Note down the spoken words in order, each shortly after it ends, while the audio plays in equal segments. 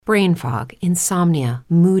Brain fog, insomnia,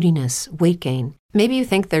 moodiness, weight gain. Maybe you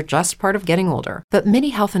think they're just part of getting older, but MIDI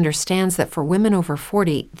Health understands that for women over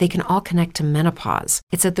 40, they can all connect to menopause.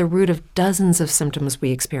 It's at the root of dozens of symptoms we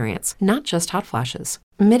experience, not just hot flashes.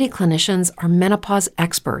 MIDI clinicians are menopause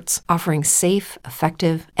experts, offering safe,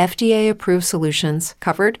 effective, FDA-approved solutions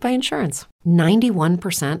covered by insurance.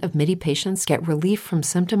 91% of MIDI patients get relief from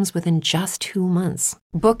symptoms within just 2 months.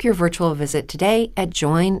 Book your virtual visit today at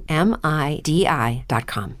joinmidi.com.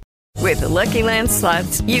 With the Lucky Land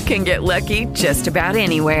Slots, you can get lucky just about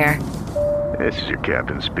anywhere. This is your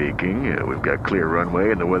captain speaking. We've got clear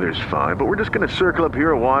runway and the weather's fine, but we're just going to circle up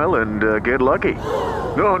here a while and get lucky.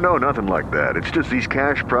 No, nothing like that. It's just these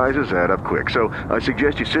cash prizes add up quick. So I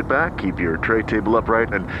suggest you sit back, keep your tray table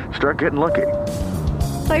upright, and start getting lucky.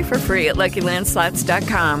 Play for free at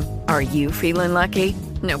LuckyLandSlots.com. Are you feeling lucky?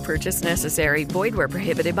 No purchase necessary. Void where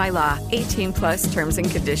prohibited by law. 18+ terms and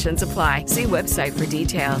conditions apply. See website for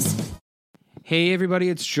details. Hey, everybody,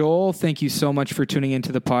 it's Joel. Thank you so much for tuning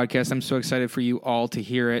into the podcast. I'm so excited for you all to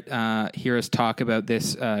hear us talk about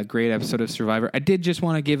this great episode of Survivor. I did just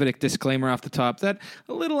want to give it a disclaimer off the top that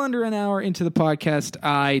a little under an hour into the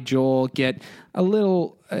podcast, Joel, get a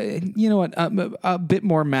little, a bit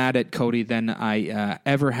more mad at Cody than I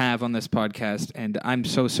ever have on this podcast. And I'm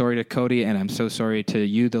so sorry to Cody, and I'm so sorry to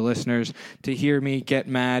you, the listeners, to hear me get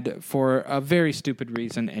mad for a very stupid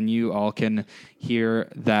reason. And you all can hear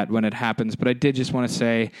that when it happens. But I did just want to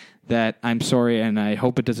say that I'm sorry, and I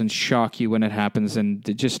hope it doesn't shock you when it happens. And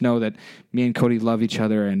to just know that me and Cody love each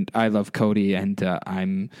other, and I love Cody, and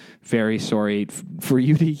I'm very sorry for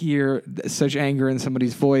you to hear such anger in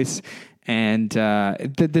somebody's voice. And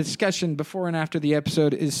the discussion before and after the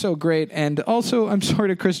episode is so great. And also, I'm sorry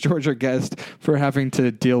to Chris George, our guest, for having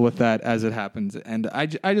to deal with that as it happens. And I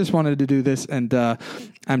just wanted to do this, and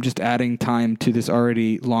I'm just adding time to this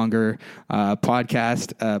already longer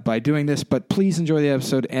podcast by doing this. But please enjoy the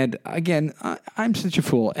episode. And again, I'm such a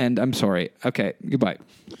fool, and I'm sorry. Okay, goodbye.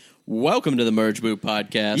 Welcome to the Merge Boot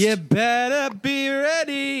Podcast. You better be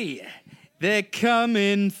ready. They're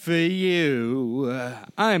coming for you.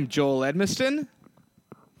 I'm Joel Edmiston.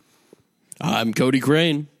 I'm Cody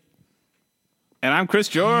Crane. And I'm Chris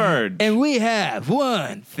George. And we have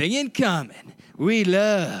one thing in common. We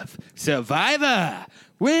love Survivor.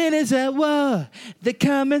 Winners at war. They're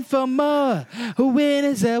coming for more.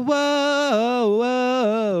 Winners at war.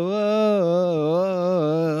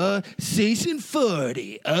 Season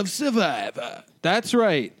 40 of Survivor. That's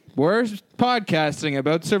right. We're podcasting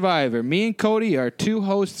about Survivor. Me and Cody are two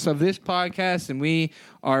hosts of this podcast, and we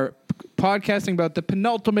are podcasting about the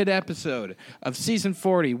penultimate episode of Season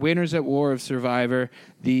 40, Winners at War of Survivor.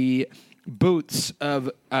 The boots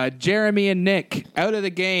of Jeremy and Nick out of the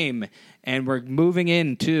game, and we're moving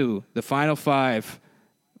into the Final 5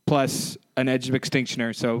 plus an Edge of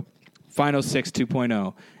Extinctioner, so Final 6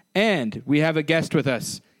 2.0. And we have a guest with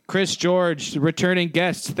us. Chris George, returning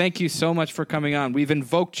guest, thank you so much for coming on. We've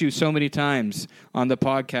invoked you so many times on the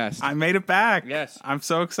podcast. I made it back. Yes. I'm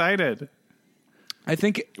so excited. I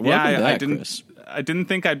think... Welcome back, I didn't... Chris. I didn't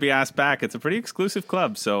think I'd be asked back. It's a pretty exclusive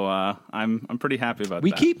club, so I'm pretty happy about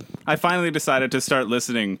that. I finally decided to start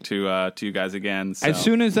listening to you guys again. So as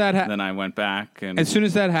soon as that then I went back, and as soon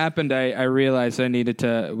as that happened, I realized we needed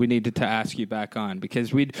to ask you back on,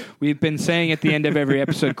 because we've been saying at the end of every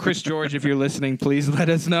episode, Chris George, if you're listening, please let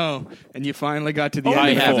us know. And you finally got to the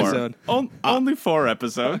end of the episode. Only 4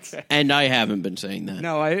 episodes, okay. And I haven't been saying that.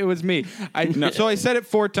 No, it was me. So I said it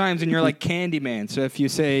 4 times, and you're like Candyman. So if you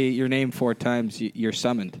say your name 4 times, you're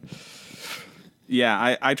summoned.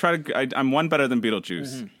 Yeah, I try to. I'm one better than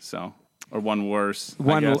Beetlejuice, so, or one worse.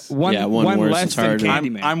 One worse, less than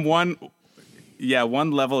Candyman. I'm one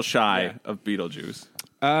level shy of Beetlejuice.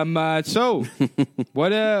 So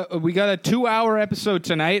what? We got a 2-hour episode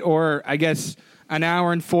tonight, or I guess an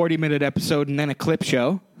hour and 40-minute episode, and then a clip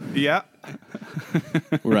show. Yeah.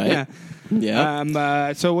 Right.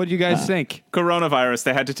 Yeah. So what do you guys think? Coronavirus.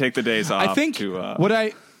 They had to take the days off. I think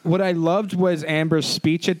what I loved was Amber's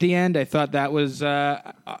speech at the end. I thought that was, I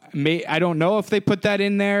don't know if they put that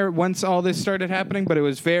in there once all this started happening, but it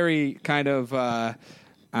was very kind of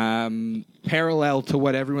parallel to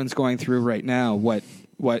what everyone's going through right now, what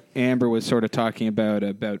Amber was sort of talking about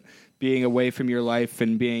being away from your life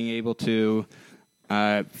and being able to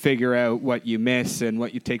figure out what you miss and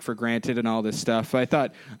what you take for granted and all this stuff. I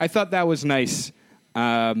thought that was nice.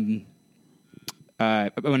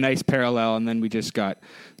 A nice parallel, and then we just got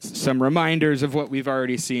some reminders of what we've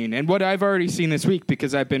already seen and what I've already seen this week,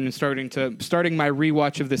 because I've been starting my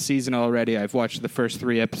rewatch of the season already. I've watched the first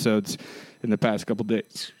 3 episodes in the past couple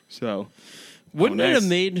days. So, Wouldn't it have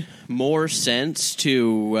made more sense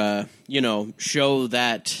to, show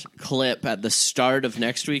that clip at the start of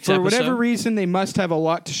next week's episode? For whatever reason, they must have a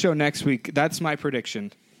lot to show next week. That's my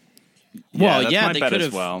prediction.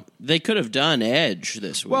 They could have done Edge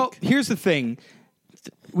this week. Well, here's the thing.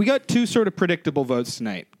 We got two sort of predictable votes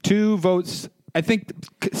tonight. Two votes, I think,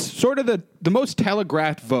 sort of the most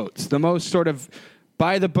telegraphed votes, the most sort of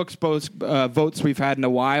by-the-books votes we've had in a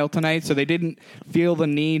while tonight, so they didn't feel the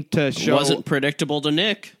need to show... Wasn't predictable to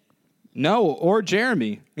Nick. No, or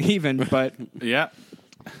Jeremy, even, but... Yeah.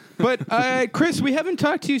 But, Chris, we haven't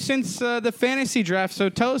talked to you since the fantasy draft, so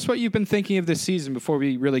tell us what you've been thinking of this season before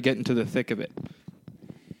we really get into the thick of it.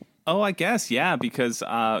 Oh, I guess, yeah, because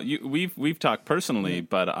we've talked personally,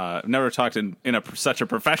 but never talked in such a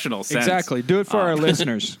professional sense. Exactly. Do it for our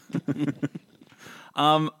listeners.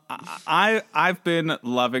 I've been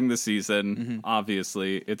loving the season.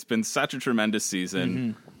 Obviously, it's been such a tremendous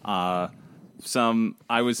season. I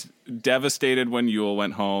was devastated when Yule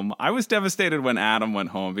went home. I was devastated when Adam went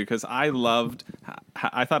home because I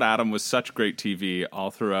thought Adam was such great TV all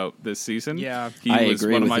throughout this season. Yeah, He's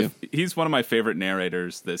one of my favorite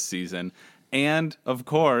narrators this season, and of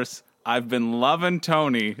course, I've been loving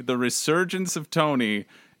Tony, the resurgence of Tony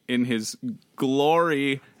in his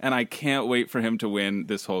glory, and I can't wait for him to win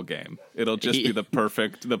this whole game. It'll just be the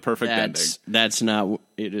perfect ending. That's not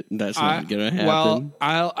going to happen. Well,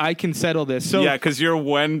 I can settle this. So yeah, because your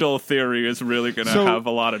Wendell theory is really going to have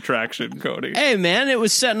a lot of traction, Cody. Hey, man, it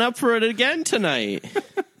was setting up for it again tonight.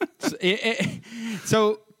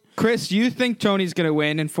 So, Chris, you think Tony's going to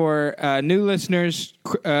win, and for new listeners,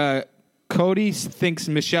 Cody thinks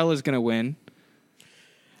Michelle is going to win.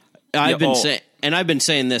 I've been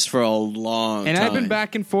saying this for a long time. And I've been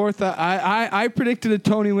back and forth. I predicted a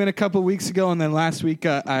Tony win a couple of weeks ago, and then last week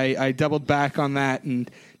I doubled back on that. And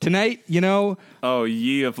tonight, oh,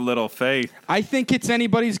 ye of little faith. I think it's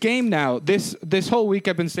anybody's game now. This whole week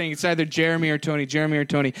I've been saying it's either Jeremy or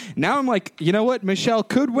Tony. Now I'm like, you know what? Michelle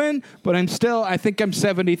could win, but I think I'm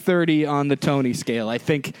 70-30 on the Tony scale. I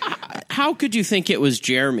think. How could you think it was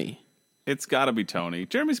Jeremy? It's got to be Tony.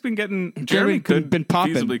 Jeremy could been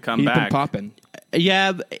popping. Feasibly come He's back. Been popping.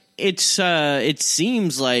 Yeah, it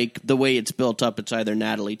seems like the way it's built up, it's either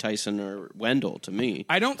Natalie Tyson or Wendell to me.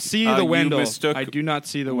 I don't see the Wendell. I do not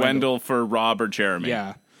see the Wendell for Rob or Jeremy.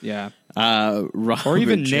 Yeah. Rob or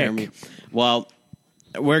even Jeremy. Nick. Well,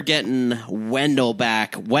 we're getting Wendell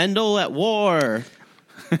back. Wendell at war.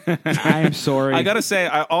 I'm sorry. I gotta say,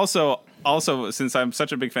 I also since I'm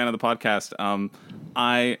such a big fan of the podcast,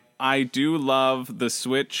 I do love the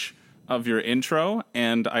switch of your intro,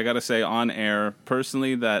 and I gotta say on air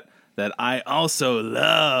personally that I also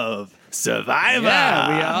love Survivor.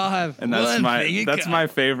 Yeah, we all have, and my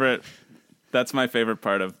favorite. That's my favorite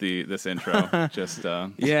part of this intro. Just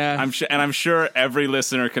yeah, I'm sure every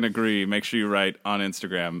listener can agree. Make sure you write on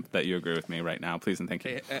Instagram that you agree with me right now, please and thank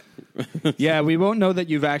you. Yeah, we won't know that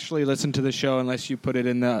you've actually listened to the show unless you put it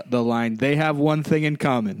in the line. They have one thing in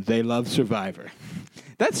common: they love Survivor.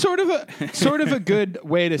 That's sort of a good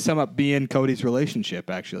way to sum up me and Cody's relationship,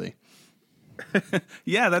 actually.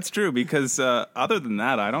 Yeah, that's true, because other than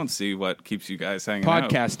that, I don't see what keeps you guys hanging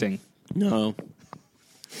Podcasting. out. No.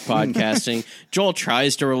 Podcasting. Joel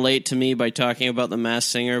tries to relate to me by talking about The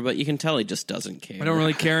Masked Singer, but you can tell he just doesn't care. I don't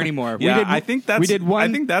really care anymore. I think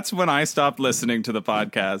that's when I stopped listening to the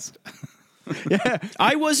podcast. Yeah.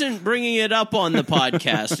 I wasn't bringing it up on the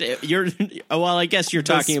podcast. I guess you're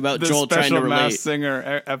talking about Joel trying to relate. The Masked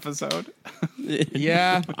Singer episode.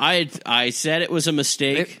 Yeah, I said it was a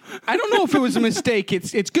mistake. I don't know if it was a mistake.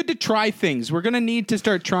 It's good to try things. We're going to need to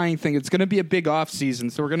start trying things. It's going to be a big off season,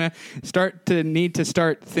 so we're going to need to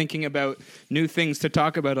start thinking about new things to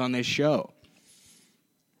talk about on this show.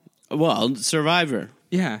 Well, Survivor.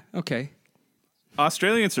 Yeah. Okay.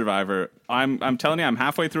 Australian Survivor. I'm telling you, I'm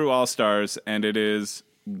halfway through All Stars, and it is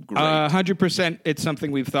great. 100%. It's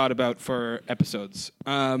something we've thought about for episodes.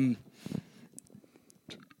 But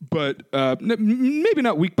maybe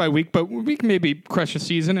not week by week, but we can maybe crush a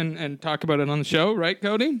season and talk about it on the show, right,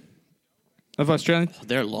 Cody? Of Australian?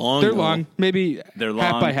 They're long. They're long. Maybe they're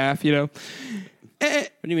half long. by half, What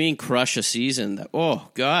do you mean crush a season? Oh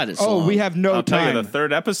God, it's long. We have no I'll time. tell you, the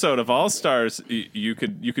third episode of All Stars, you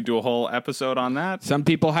could do a whole episode on that. Some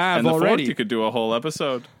people have and the already. Fourth, you could do a whole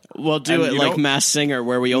episode. We'll do it like Masked Singer,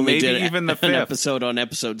 where we only did even the an fifth episode on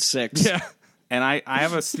episode 6. Yeah. And I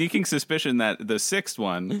have a sneaking suspicion that the sixth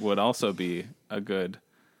one would also be a good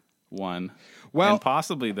one. Well, and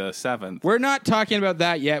possibly the seventh. We're not talking about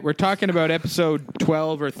that yet. We're talking about episode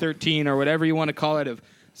 12 or 13 or whatever you want to call it of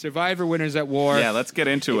Survivor Winners at War. Yeah, let's get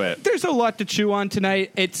into it. There's a lot to chew on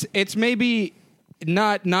tonight. It's maybe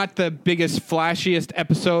not the biggest, flashiest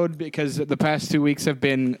episode because the past 2 weeks have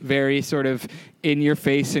been very sort of in your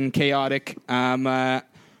face and chaotic.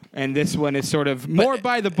 And this one is sort of more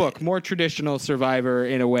by the book, more traditional Survivor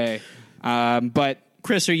in a way. But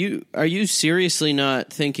Chris, are you seriously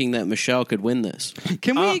not thinking that Michelle could win this?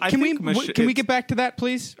 Can we get back to that,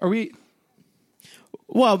 please? Are we?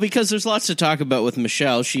 Well, because there's lots to talk about with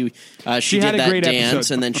Michelle. She did had a that great dance,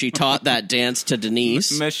 episode. and then she taught that dance to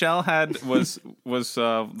Denise. Michelle was one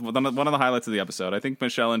of the highlights of the episode. I think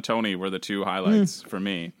Michelle and Tony were the two highlights for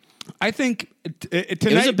me. I think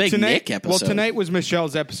tonight was a big Nick episode. Well, tonight was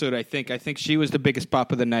Michelle's episode. I think she was the biggest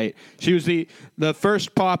pop of the night. She was the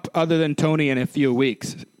first pop other than Tony in a few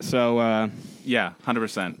weeks. So yeah,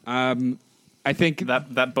 100%. I think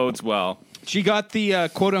that bodes well. She got the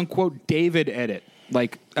quote unquote David edit,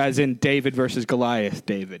 like as in David versus Goliath.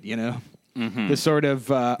 David, you know, the sort of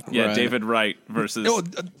right. David Wright versus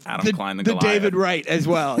Adam Klein the Goliath. David Wright as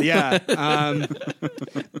well. Yeah,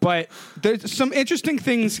 but there's some interesting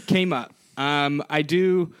things came up. I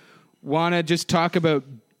do want to just talk about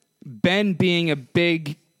Ben being a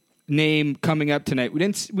big name coming up tonight.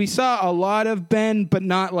 We saw a lot of Ben, but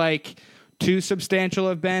not like too substantial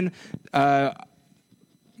of Ben.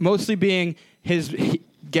 Mostly being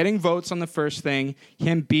getting votes on the first thing,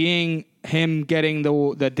 him getting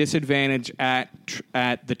the disadvantage at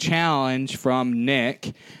the challenge from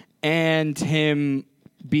Nick, and him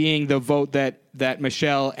being the vote that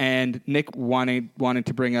Michelle and Nick wanted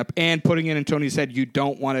to bring up, and putting it in Tony's head, you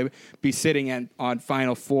don't want to be sitting on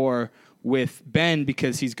Final Four with Ben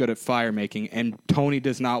because he's good at fire making, and Tony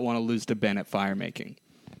does not want to lose to Ben at fire making.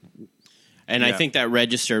 And I think that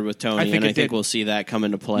registered with Tony, and I think we'll see that come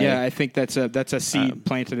into play. Yeah, I think that's a seed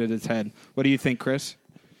planted at his head. What do you think, Chris?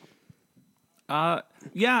 I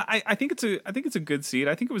think it's a good seed.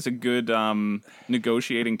 I think it was a good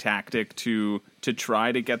negotiating tactic to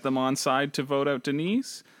try to get them on side to vote out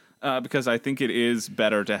Denise, because I think it is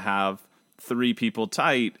better to have 3 people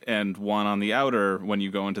tight and 1 on the outer when you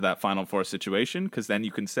go into that Final Four situation, because then you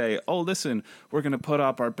can say, oh, listen, we're going to put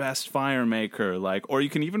up our best fire maker, or you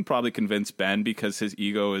can even probably convince Ben, because his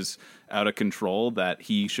ego is out of control, that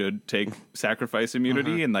he should take sacrifice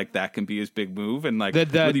immunity, and that can be his big move, and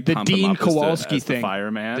really pump Dean him up Kowalski as the thing,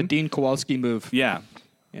 fireman. the Dean Kowalski move. Yeah.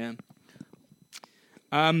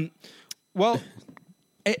 Well,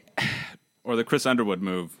 or the Chris Underwood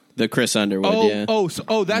move. The Chris Underwood,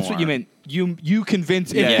 that's what you meant. You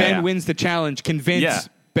convince if Ben wins the challenge, convince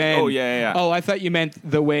Ben. Oh, yeah. Oh, I thought you meant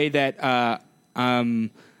the way that.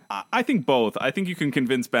 I think both. I think you can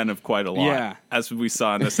convince Ben of quite a lot, as we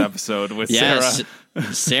saw in this episode with Sarah.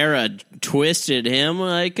 Sarah twisted him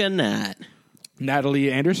like a gnat.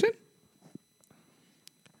 Natalie Anderson?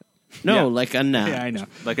 No, like a gnat. Yeah, I know.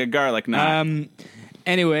 Like a garlic knot.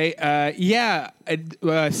 Anyway,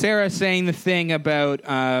 Sarah saying the thing about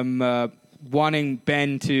wanting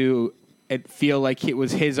Ben to feel like it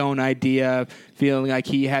was his own idea, feeling like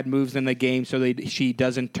he had moves in the game so that she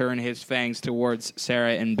doesn't turn his fangs towards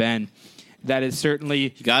Sarah and Ben. That is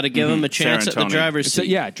certainly... You got to give him a chance at the driver's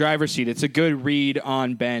seat. Driver's seat. It's a good read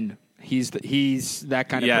on Ben. He's that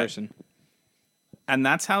kind of person. And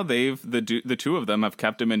that's how the two of them have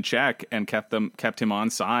kept him in check and kept him on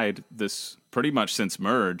side this pretty much since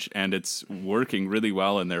merge, and it's working really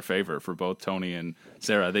well in their favor for both Tony and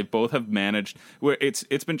Sarah. They both have managed where it's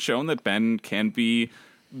been shown that Ben can be,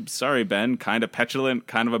 kind of petulant,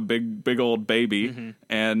 kind of a big old baby,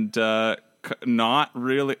 and not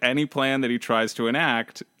really any plan that he tries to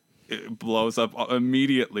enact. It blows up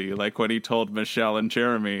immediately, like when he told Michelle and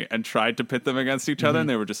Jeremy and tried to pit them against each other, and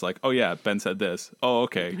they were just like, "Oh yeah, Ben said this. Oh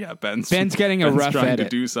okay, yeah, Ben's getting a rough trying edit to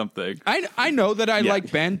do something." I know that I like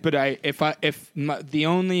Ben, but if the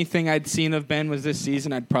only thing I'd seen of Ben was this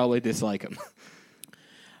season, I'd probably dislike him.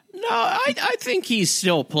 No, I think he's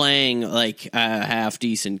still playing like a half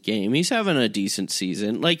decent game. He's having a decent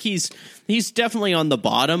season. Like he's definitely on the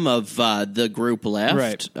bottom of the group left,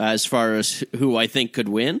 right, as far as who I think could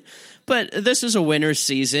win. But this is a winner's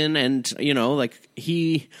season, and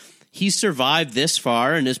he survived this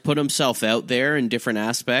far and has put himself out there in different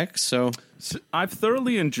aspects. So I've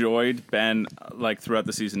thoroughly enjoyed Ben throughout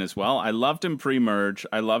the season as well. I loved him pre-merge.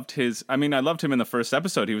 I loved him in the first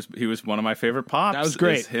episode. He was one of my favorite pops. That was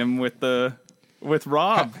great. Him with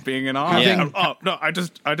Rob being an off. Oh no, I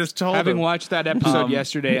just told Having him. watched that episode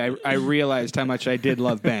yesterday, I realized how much I did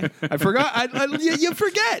love Ben. I forgot. You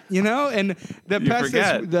forget, and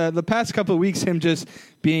the past couple of weeks, him just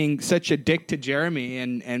being such a dick to Jeremy,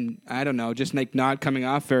 and I don't know, just not coming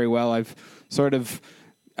off very well. I've sort of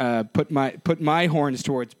put my horns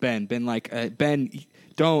towards Ben. Been like, Ben,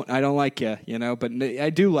 I don't like you, but I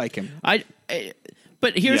do like him.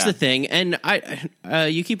 But here's the thing, and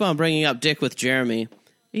you keep on bringing up Dick with Jeremy.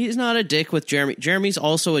 He's not a dick with Jeremy. Jeremy's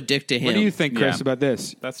also a dick to him. What do you think, Chris, about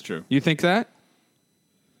this? That's true. You think that?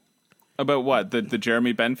 About what? The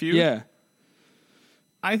Jeremy Ben feud? Yeah.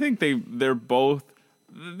 I think they're both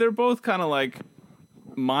kind of like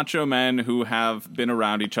macho men who have been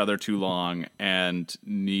around each other too long and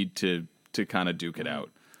need to kind of duke it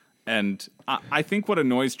out. And I think what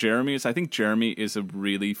annoys Jeremy is I think Jeremy is a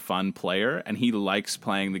really fun player and he likes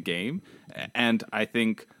playing the game. And I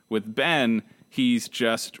think with Ben, he's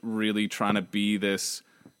just really trying to be this.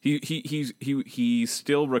 He's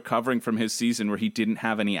still recovering from his season where he didn't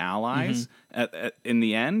have any allies in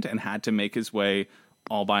the end and had to make his way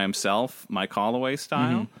all by himself, Mike Holloway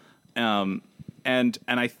style. And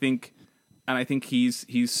I think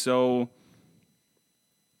he's so.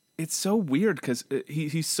 It's so weird because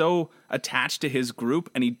he's so attached to his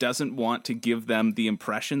group and he doesn't want to give them the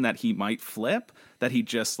impression that he might flip, that he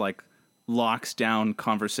just like locks down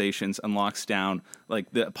conversations and locks down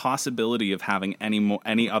like the possibility of having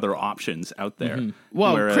any other options out there.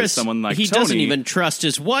 Well, whereas Chris, someone like he Tony, doesn't even trust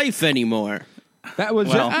his wife anymore. That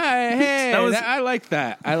was I like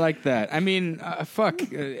that. I mean, fuck.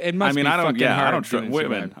 It must. I mean, be I don't. fucking Yeah, hard I don't trust doing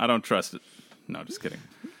women. survivor. I don't trust it. No, just kidding.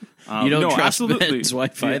 You don't trust absolutely. Ben's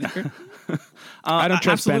wife either. I don't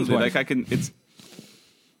trust Ben's absolutely. wife. Like I can. It's.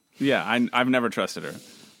 Yeah, I've never trusted her.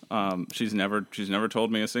 She's never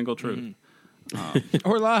told me a single truth.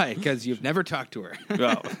 Or lie, because you've never talked to her.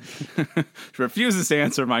 Well, she refuses to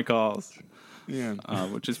answer my calls. Yeah,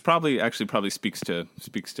 which is probably speaks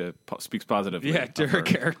positively. yeah, to her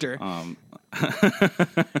character.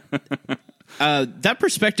 That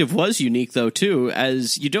perspective was unique though too,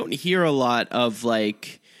 as you don't hear a lot of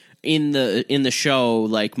like in the show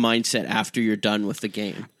like mindset after you're done with the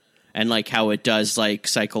game, and like how it does like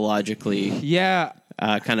psychologically. Yeah.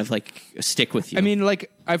 Kind of like stick with you. I mean,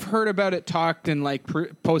 like I've heard about it talked in like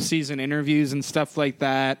postseason interviews and stuff like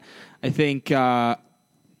that. I think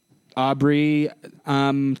Aubrey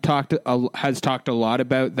has talked a lot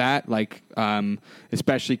about that, like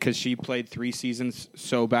especially because she played 3 seasons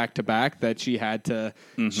so back to back that she had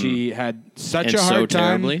such a hard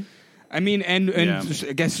time. Terribly. I mean, and I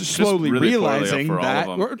guess slowly really realizing that,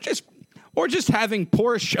 or just having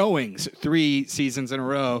poor showings 3 seasons in a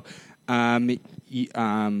row.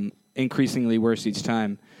 Increasingly worse each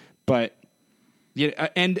time, but yeah,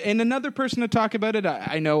 and another person to talk about it.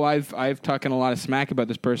 I know I've talking a lot of smack about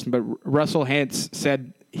this person, but Russell Hantz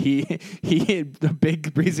said the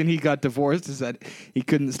big reason he got divorced is that he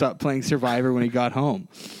couldn't stop playing Survivor when he got home.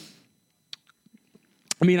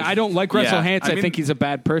 I mean, I don't like Russell Hantz. I think he's a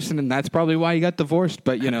bad person, and that's probably why he got divorced.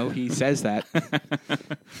 But he says that.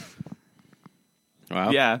 Wow.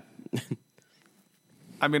 Yeah.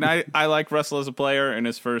 I mean, I like Russell as a player in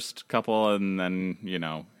his first couple, and then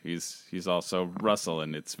he's also Russell,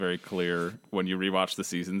 and it's very clear when you rewatch the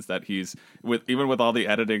seasons that even with all the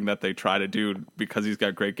editing that they try to do because he's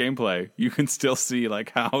got great gameplay, you can still see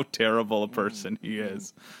like how terrible a person he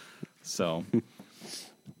is. So,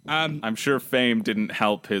 I'm sure fame didn't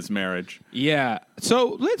help his marriage. Yeah.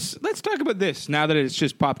 So let's talk about this now that it's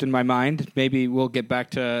just popped in my mind. Maybe we'll get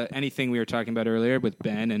back to anything we were talking about earlier with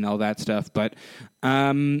Ben and all that stuff. But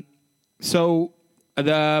so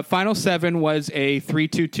the final 7 was a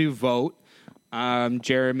 3-2-2 vote.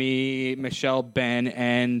 Jeremy, Michelle, Ben,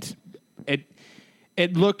 and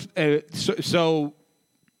it looked so.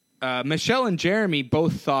 Michelle and Jeremy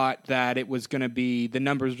both thought that it was going to be the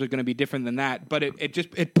numbers were going to be different than that, but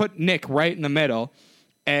it put Nick right in the middle,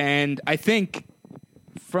 and I think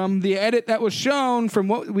from the edit that was shown, from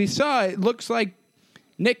what we saw, it looks like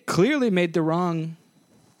Nick clearly made the wrong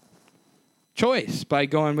choice by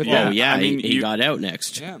going with that. Oh yeah, I mean, he got out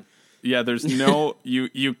next. Yeah. There's no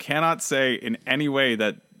you cannot say in any way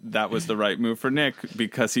that was the right move for Nick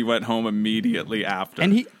because he went home immediately after.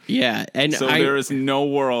 And there is no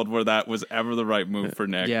world where that was ever the right move for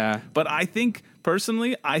Nick. Yeah. But I think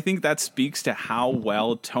personally, that speaks to how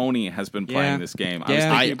well Tony has been playing this game.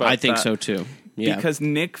 I think so too. Yeah. Because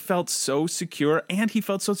Nick felt so secure, and he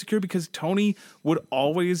felt so secure because Tony would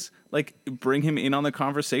always like bring him in on the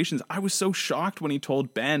conversations. I was so shocked when he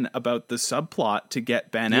told Ben about the subplot to get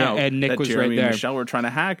Ben out, and Nick that was Jeremy right there. and Michelle were trying to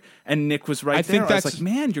hack, and Nick was right there. I was like,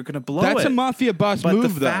 man, you're going to blow that's it. That's a mafia boss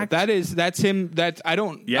move, though. That's him. I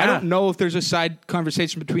don't know if there's a side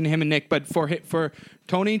conversation between him and Nick, but for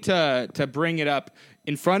Tony to bring it up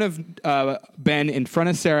in front of Ben, in front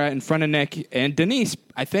of Sarah, in front of Nick and Denise,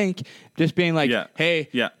 I think, just being like, hey,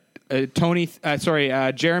 Jeremy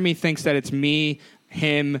thinks that it's me,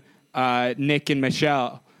 him, Nick, and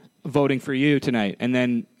Michelle. voting for you tonight. And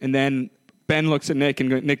then Ben looks at Nick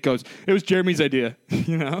and Nick goes, it was Jeremy's idea,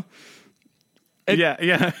 you know?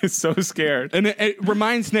 Yeah, it's so scared. And it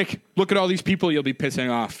reminds Nick, look at all these people you'll be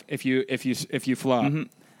pissing off if you flop. Mm-hmm.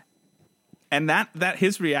 And that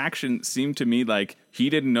his reaction seemed to me like he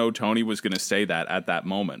didn't know Tony was going to say that at that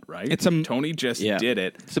moment, right? Tony just did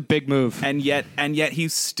it. It's a big move. And yet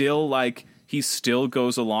he's still like, he still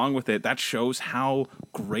goes along with it. That shows how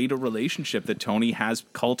great a relationship that Tony has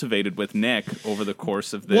cultivated with Nick over the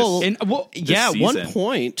course of this. At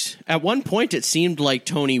one point it seemed like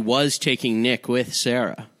Tony was taking Nick with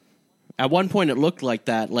Sarah. At one point it looked like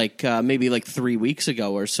that, maybe 3 weeks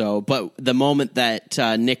ago or so. But the moment that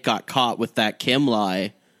Nick got caught with that Kim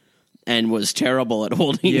lie and was terrible at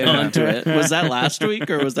holding on to it, was that last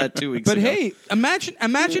week or was that 2 weeks ago? But hey,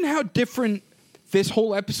 imagine how different this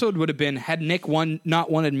whole episode would have been had Nick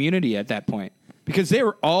not won immunity at that point. Because they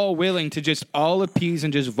were all willing to just all appease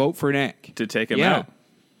and just vote for Nick. To take him out.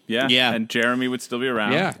 Yeah. And Jeremy would still be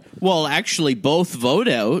around. Yeah. Well, actually, both vote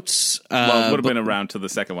outs. Would have been around to the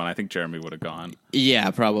second one. I think Jeremy would have gone.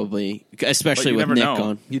 Yeah, probably. Especially with Nick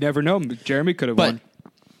gone. You never know. Jeremy could have won.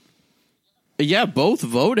 Yeah, both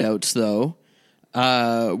vote outs, though,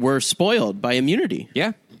 were spoiled by immunity.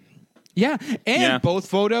 Yeah. Yeah. And both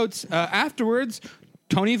vote outs afterwards,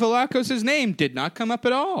 Tony Velakos' name did not come up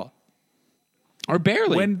at all. Or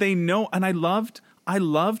barely. When they know, and I loved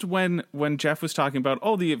when Jeff was talking about,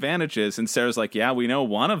 the advantages, and Sarah's like, yeah, we know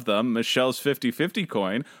one of them, Michelle's 50-50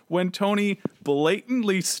 coin, when Tony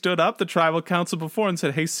blatantly stood up the tribal council before and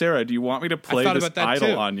said, hey, Sarah, do you want me to play this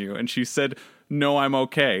idol on you? And she said, no, I'm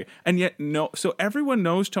okay. And yet, so everyone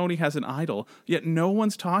knows Tony has an idol, yet no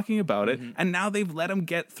one's talking about it, and now they've let him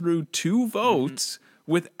get through 2 votes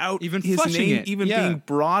without even his name being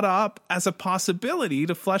brought up as a possibility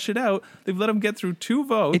to flush it out. They've let him get through 2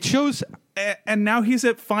 votes. It shows... And now he's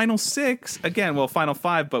at final 6 again. Well, final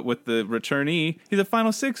 5, but with the returnee, he's at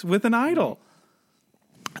final 6 with an idol.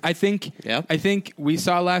 I think we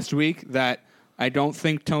saw last week that I don't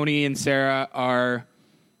think Tony and Sarah are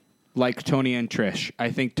like Tony and Trish.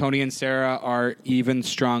 I think Tony and Sarah are even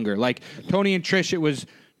stronger. Like Tony and Trish,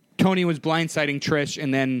 Tony was blindsiding Trish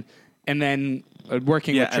and then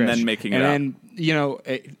working with Trish. And then making it up. And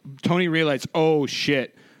then, Tony realized, oh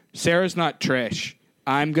shit, Sarah's not Trish.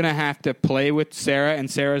 I'm going to have to play with Sarah. And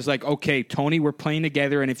Sarah's like, okay, Tony, we're playing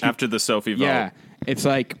together. And if after the Sophie vote. Yeah, it's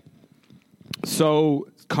like so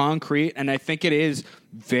concrete. And I think it is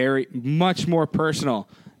very much more personal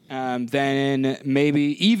than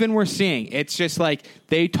maybe even we're seeing. It's just like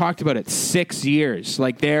they talked about it 6 years.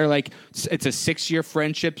 Like they're like, it's a 6-year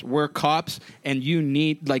friendship. We're cops and you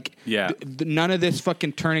need none of this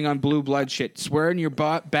fucking turning on blue blood shit. Swear in your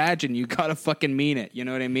badge and you gotta fucking mean it. You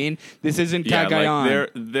know what I mean? This isn't Tagayon.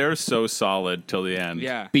 They're so solid till the end.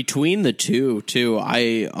 Yeah. Between the two, too,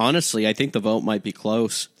 I think the vote might be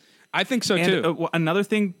close. I think so too. Another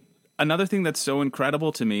thing that's so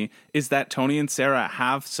incredible to me is that Tony and Sarah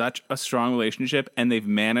have such a strong relationship and they've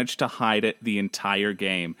managed to hide it the entire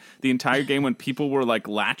game. The entire game when people were like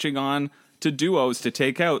latching on to duos to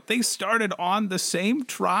take out, they started on the same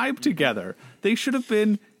tribe together. They should have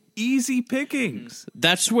been easy pickings.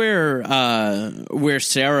 That's where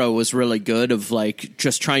Sarah was really good of like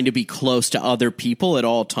just trying to be close to other people at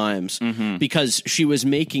all times because she was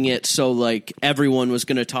making it so like everyone was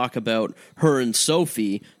going to talk about her and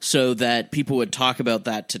Sophie so that people would talk about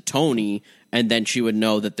that to Tony and then she would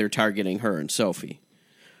know that they're targeting her and Sophie.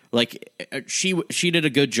 Like she did a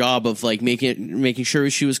good job of like making sure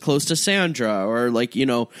she was close to Sandra or like,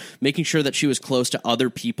 making sure that she was close to other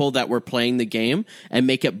people that were playing the game and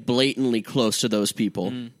make it blatantly close to those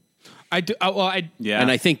people. I do.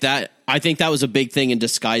 And I think that was a big thing in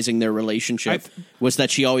disguising their relationship was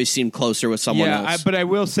that she always seemed closer with someone else. But I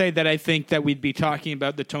will say that I think that we'd be talking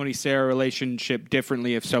about the Tony Sarah relationship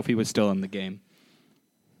differently if Sophie was still in the game.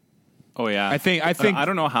 Oh yeah, I think I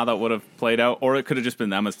don't know how that would have played out, or it could have just been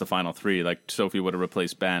them as the final 3. Like Sophie would have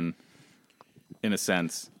replaced Ben, in a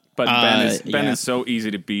sense. But Ben is so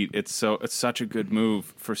easy to beat. It's such a good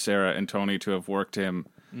move for Sarah and Tony to have worked him.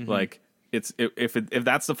 Like if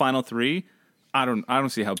that's the final 3, I don't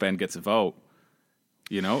see how Ben gets a vote.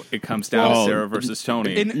 It comes down to Sarah versus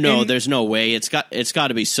Tony. There's no way. It's got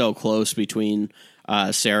to be so close between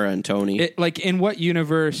Sarah and Tony. Like in what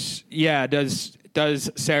universe? Yeah,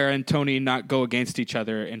 does Sarah and Tony not go against each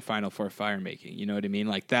other in Final Four fire making? You know what I mean?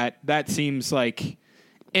 Like that seems like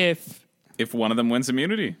if one of them wins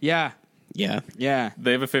immunity. Yeah. They have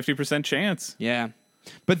a 50% chance. Yeah.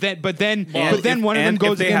 But then one of them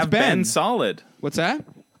goes if they against have Ben. Ben solid. What's that?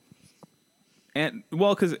 And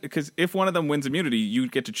well, because if one of them wins immunity, you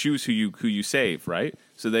get to choose who you save, right?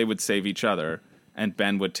 So they would save each other, and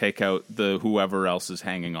Ben would take out the whoever else is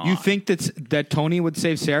hanging on. You think that Tony would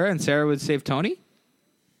save Sarah and Sarah would save Tony?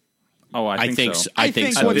 Oh, I think so. I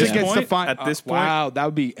think so. Once Yeah. it gets to At this point, wow, that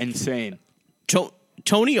would be insane.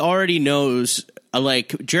 Tony already knows.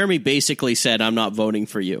 Like Jeremy basically said, "I'm not voting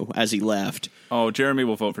for you" as he left. Oh, Jeremy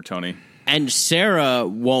will vote for Tony. And Sarah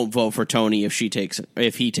won't vote for Tony if he takes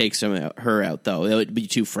her out, though. It would be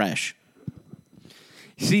too fresh.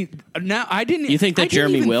 See, now I didn't. You think that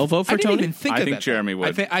Jeremy will vote for I didn't Tony? Even think I of think that. Jeremy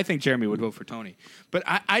would. I think Jeremy would vote for Tony, but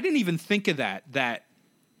I didn't even think of that. That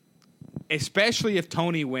especially if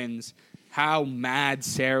Tony wins, how mad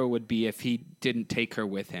Sarah would be if he didn't take her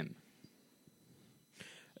with him.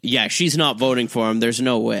 Yeah, she's not voting for him. There's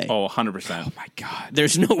no way. Oh, 100%. Oh my God!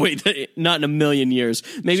 There's no way. Not in a million years.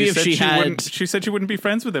 Maybe if she had. She said she wouldn't be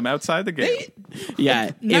friends with him outside the game.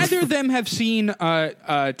 Yeah. Neither of them have seen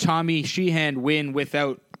Tommy Sheehan win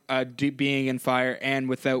without being in fire and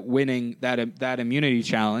without winning that immunity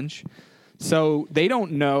challenge. So they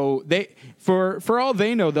don't know. For all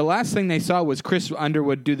they know, the last thing they saw was Chris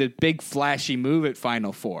Underwood do the big flashy move at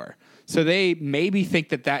Final Four. So they maybe think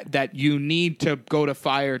that you need to go to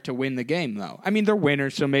fire to win the game, though. I mean, they're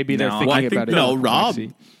winners, so maybe they're thinking about it. No,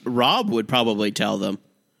 Rob would probably tell them.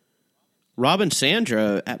 Rob and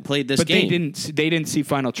Sandra played this game. But they didn't see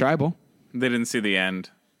Final Tribal. They didn't see the end.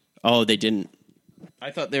 Oh, they didn't.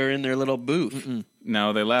 I thought they were in their little booth. Mm-mm.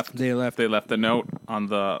 No, they left. They left the note on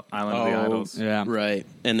the Island of the Idols. Yeah. Right.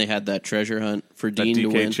 And they had that treasure hunt for That Dean to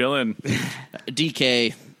win. DK chillin'.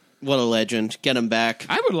 DK, what a legend. Get him back.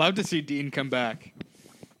 I would love to see Dean come back.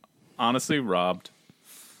 Honestly, robbed.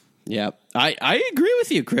 Yeah. I agree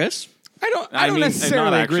with you, Chris. I don't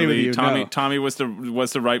necessarily agree with you. Tommy was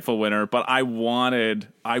the rightful winner, but I wanted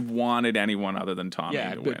anyone other than Tommy to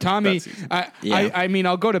win. But Tommy, that season. I mean,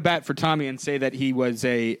 I'll go to bat for Tommy and say that he was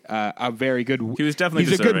a very good. He was definitely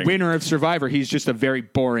he's deserving. a good winner of Survivor. He's just a very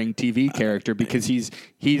boring TV character because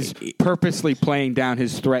he's purposely playing down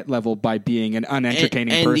his threat level by being an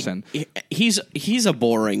unentertaining person. He's a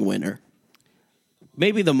boring winner.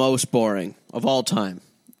 Maybe the most boring of all time.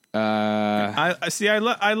 I see. I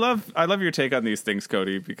love your take on these things,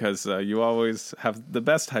 Cody, because you always have the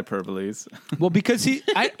best hyperboles. Well, because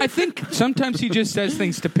I think sometimes he just says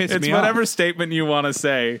things to piss me off. It's whatever statement you want to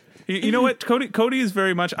say. You know what? Cody is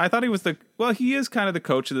very much. I thought he was he is kind of the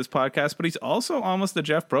coach of this podcast, but he's also almost the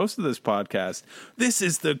Jeff Probst of this podcast. This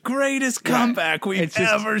is the greatest comeback we've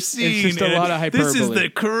ever seen. It's just a lot of hyperbole. This is the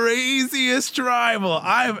craziest rival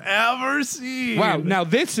I've ever seen. Wow! Now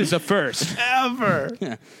this is a first ever.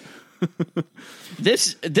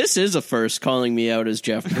 This is a first, calling me out as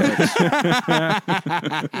Jeff Probst.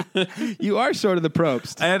 You are sort of the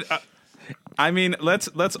Probst. And I mean, let's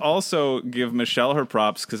also give Michelle her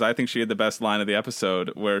props, because I think she had the best line of the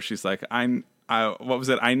episode, where she's like, what was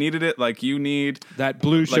it? I needed it like you need that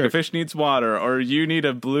blue shirt. Like a fish needs water, or you need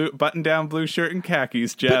a button-down blue shirt and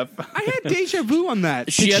khakis, Jeff. But I had deja vu on that.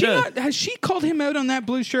 Has she called him out on that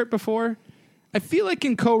blue shirt before? I feel like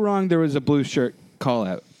in Co-Wrong there was a blue shirt call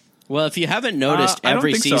out. Well, if you haven't noticed,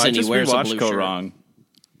 every season he wears a blue shirt. Wrong.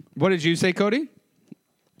 What did you say, Cody?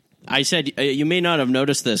 I said you may not have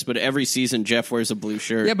noticed this, but every season Jeff wears a blue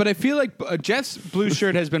shirt. Yeah, but I feel like Jeff's blue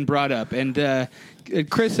shirt has been brought up. And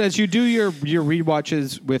Chris, as you do your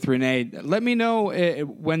rewatches with Renee, let me know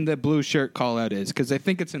when the blue shirt call out is, because I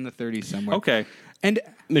think it's in the 30s somewhere. Okay. And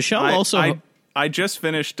Michelle I just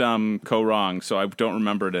finished Co-Wrong, so I don't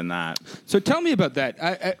remember it in that. So tell me about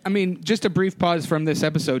that. I mean, just a brief pause from this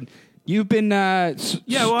episode. You've been well,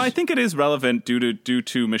 I think it is relevant due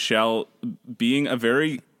to Michelle being a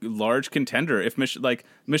very large contender. If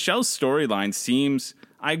Michelle's storyline seems,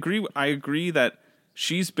 I agree that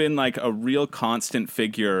she's been like a real constant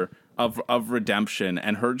figure of redemption,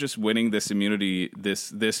 and her just winning this immunity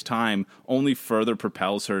this time only further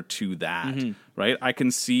propels her to that. Mm-hmm. Right? I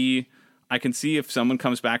can see if someone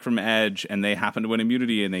comes back from Edge and they happen to win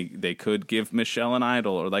immunity, and they could give Michelle an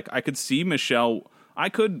idol, or like I could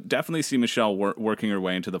definitely see Michelle working her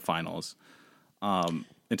way into the finals,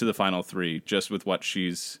 into the final three, just with what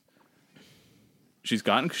she's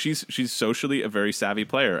gotten. She's socially a very savvy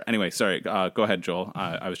player. Anyway, sorry. Go ahead, Joel.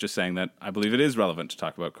 I was just saying that I believe it is relevant to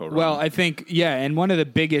talk about Co-Wrong. Well, I think, and one of the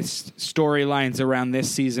biggest storylines around this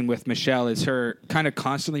season with Michelle is her kind of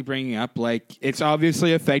constantly bringing up, like, it's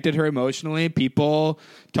obviously affected her emotionally. People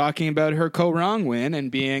talking about her Co-Wrong win and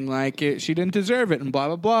being like, she didn't deserve it and blah,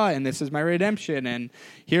 blah, blah, and this is my redemption, and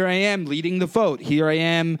here I am leading the vote. Here I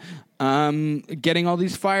am getting all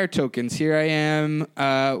these fire tokens. Here I am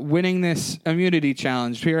winning this immunity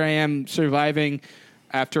challenge. Here I am surviving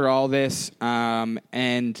after all this. And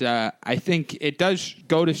I think it does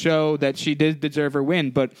go to show that she did deserve her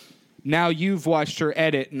win. But now you've watched her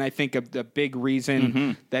edit, and I think the big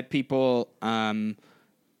reason that people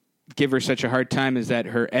give her such a hard time is that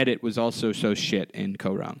her edit was also so shit in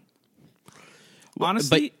Ko Rong.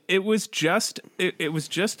 Honestly, it was just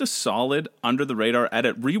a solid under the radar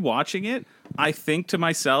edit. Rewatching it, I think to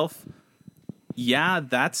myself, yeah,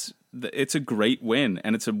 it's a great win,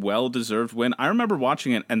 and it's a well-deserved win. I remember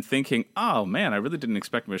watching it and thinking, oh man, I really didn't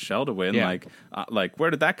expect Michelle to win. Yeah. Like where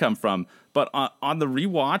did that come from? But on the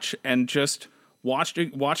rewatch and just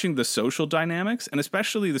watching the social dynamics, and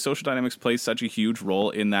especially the social dynamics play such a huge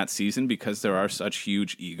role in that season because there are such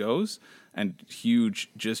huge egos and huge,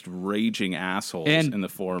 just raging assholes in the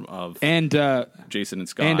form of Jason and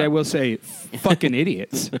Scott. And I will say, fucking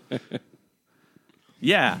idiots.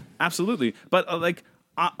 Yeah, absolutely. But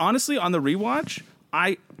honestly, on the rewatch,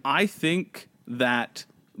 I think that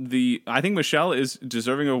I think Michelle is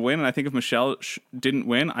deserving of a win, and I think if Michelle didn't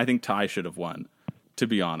win, I think Ty should have won. To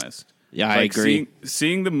be honest. Yeah, I agree.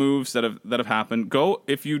 Seeing the moves that have happened. Go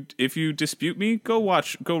if you dispute me, go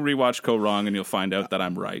rewatch Ko Rong, and you'll find out that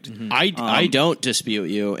I'm right. Mm-hmm. I don't dispute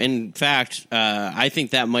you. In fact, I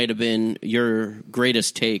think that might have been your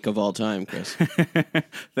greatest take of all time, Chris.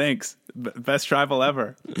 Thanks. Best tribal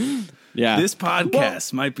ever. Yeah, this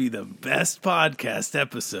podcast might be the best podcast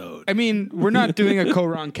episode. I mean, we're not doing a Ko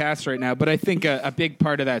Rong cast right now, but I think a big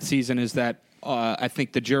part of that season is that I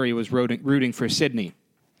think the jury was rooting for Sydney.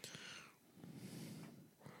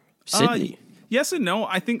 Sydney. Yes and no.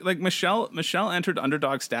 I think Michelle entered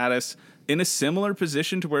underdog status in a similar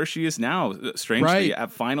position to where she is now. Strangely, right.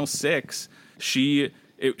 At Final Six, she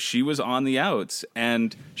was on the outs,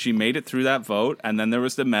 and she made it through that vote, and then there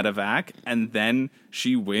was the medevac, and then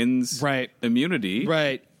she wins immunity,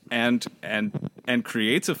 right, and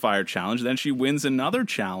creates a fire challenge. Then she wins another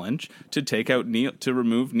challenge to take out Neil, to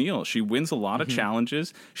remove Neil. She wins a lot of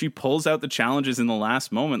challenges. She pulls out the challenges in the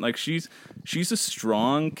last moment. Like she's a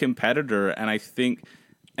strong competitor, and I think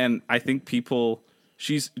people.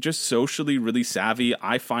 She's just socially really savvy.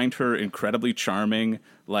 I find her incredibly charming.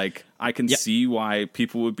 Like I can see why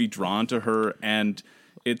people would be drawn to her, and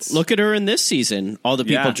look at her in this season. All the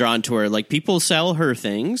people drawn to her, like people sell her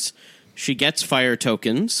things. She gets fire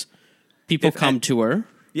tokens. People come to her.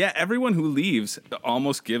 Yeah, everyone who leaves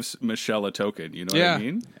almost gives Michelle a token. You know what I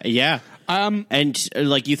mean? Yeah. And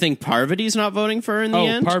you think Parvati's not voting for her in the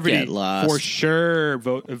end? Parvati for sure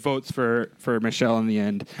votes for Michelle in the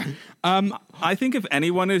end. I think if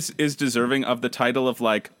anyone is deserving of the title of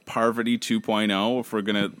Parvati 2.0, if we're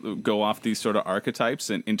gonna go off these sort of archetypes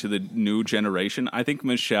and into the new generation, I think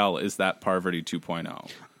Michelle is that Parvati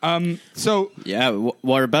 2.0. So yeah,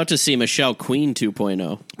 we're about to see Michelle Queen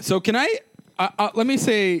 2.0. So can I? Let me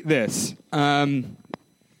say this. I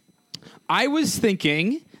was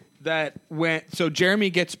thinking that so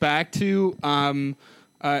Jeremy gets back to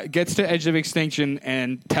gets to Edge of Extinction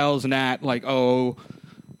and tells Nat oh,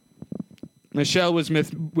 Michelle was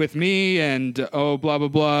with me and blah blah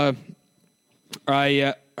blah.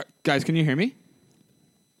 Guys, can you hear me?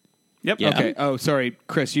 Yep. Yeah. Okay. Oh, sorry,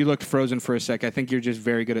 Chris. You looked frozen for a sec. I think you're just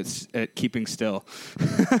very good at keeping still.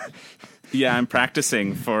 Yeah, I'm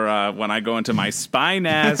practicing for when I go into my spy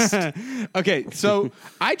nest. Okay, so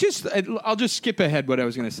I'll just skip ahead what I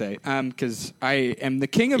was going to say because I am the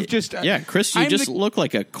king of just... Chris, you just look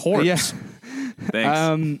like a corpse. Yeah.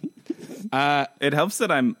 Thanks. It helps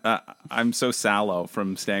that I'm so sallow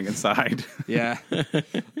from staying inside. Yeah.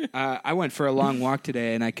 I went for a long walk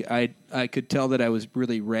today, and I could tell that I was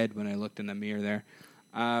really red when I looked in the mirror there.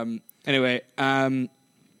 Anyway...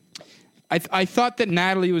 I thought that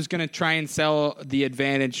Natalie was going to try and sell the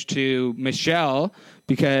advantage to Michelle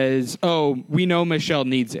because, we know Michelle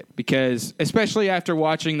needs it. Because, especially after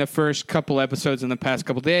watching the first couple episodes in the past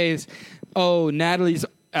couple days, Natalie's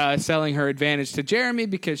selling her advantage to Jeremy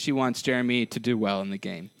because she wants Jeremy to do well in the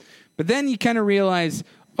game. But then you kind of realize,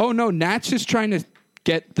 no, Nat's just trying to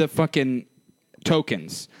get the fucking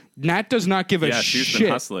tokens. Nat does not give a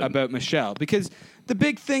shit about Michelle because... The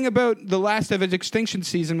big thing about the last Edge of Extinction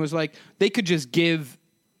season was they could just give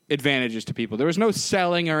advantages to people. There was no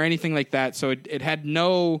selling or anything like that, so it had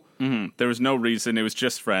no... Mm-hmm. There was no reason. It was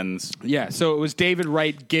just friends. Yeah, so it was David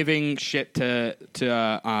Wright giving shit to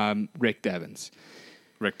Rick Devens.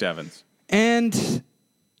 Rick Devens. And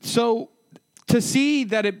so to see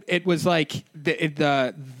that it was I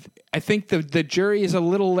think the jury is a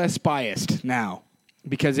little less biased now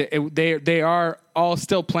because they are all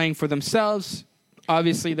still playing for themselves.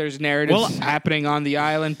 Obviously, there's narratives happening on the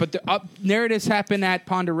island, but the narratives happen at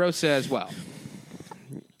Ponderosa as well.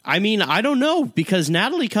 I mean, I don't know, because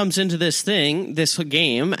Natalie comes into this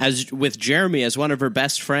game, as with Jeremy as one of her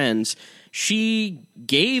best friends. She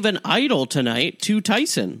gave an idol tonight to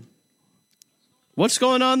Tyson. What's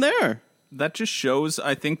going on there? That just shows,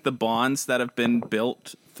 I think, the bonds that have been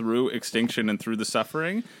built through Extinction and through the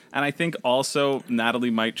suffering. And I think also Natalie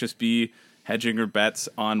might just be hedging her bets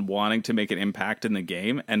on wanting to make an impact in the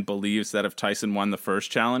game and believes that if Tyson won the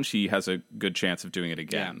first challenge, he has a good chance of doing it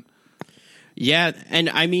again. Yeah, and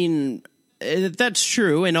I mean, that's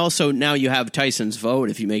true. And also now you have Tyson's vote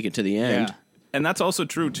if you make it to the end. Yeah. And that's also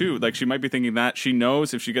true, too. Like, she might be thinking that. She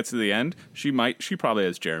knows if she gets to the end, she probably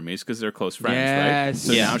has Jeremy's because they're close friends, right?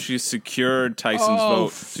 So now she's secured Tyson's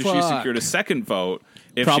vote. So she secured a second vote.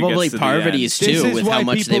 If probably she gets to Parvati's, the end. too, with how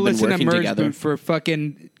much they've been working together. For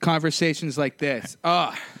fucking conversations like this.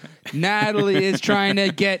 Natalie is trying to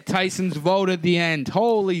get Tyson's vote at the end.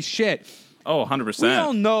 Holy shit. Oh, 100%. We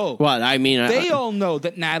all know. Well, I mean, they all know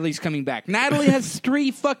that Natalie's coming back. Natalie has 3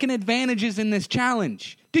 fucking advantages in this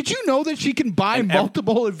challenge. Did you know that she can buy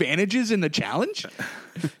multiple advantages in the challenge?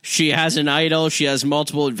 She has an idol. She has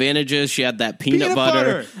multiple advantages. She had that peanut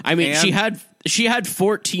butter. I mean, she had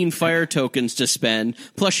 14 fire tokens to spend.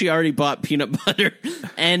 Plus, she already bought peanut butter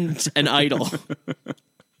and an idol.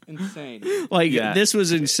 Insane. This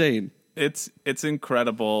was insane. It's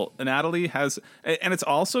incredible. Natalie has, and it's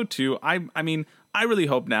also too. I mean, I really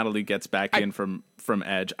hope Natalie gets back in from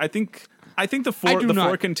Edge. I think the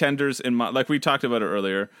four contenders in my, like we talked about it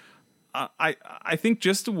earlier. I think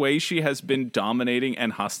just the way she has been dominating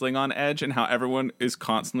and hustling on Edge, and how everyone is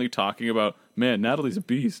constantly talking about, man, Natalie's a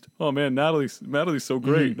beast. Oh man, Natalie's so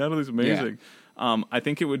great. Natalie's amazing. Yeah. I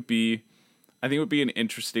think it would be an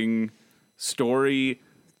interesting story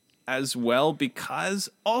as well, because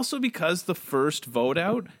the first vote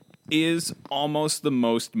out is almost the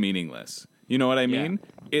most meaningless. You know what I mean?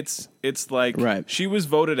 Yeah. It's like she was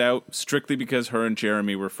voted out strictly because her and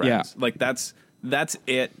Jeremy were friends. Yeah. Like that's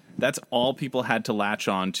it. That's all people had to latch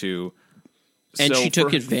on to. And she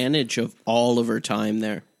took advantage of all of her time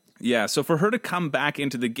there. Yeah, so for her to come back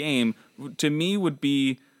into the game, to me would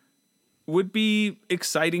be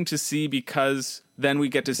exciting to see, because then we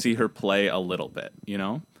get to see her play a little bit, you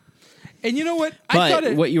know? And you know what?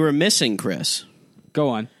 What you were missing, Chris. Go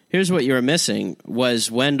on. Here's what you were missing,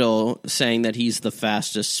 was Wendell saying that he's the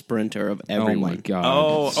fastest sprinter of everyone. Oh my god!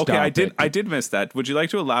 Oh, okay. I did miss that. Would you like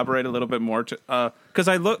to elaborate a little bit more? Because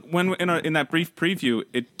I look in that brief preview,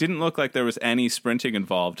 it didn't look like there was any sprinting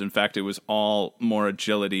involved. In fact, it was all more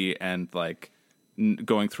agility and like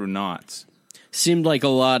going through knots. Seemed like a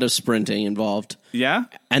lot of sprinting involved. Yeah,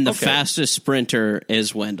 and the fastest sprinter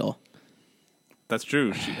is Wendell. That's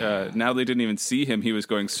true. Natalie didn't even see him. He was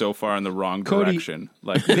going so far in the wrong direction.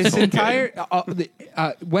 Like this entire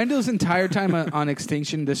Wendell's entire time on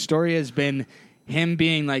Extinction, the story has been him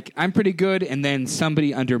being like, "I'm pretty good," and then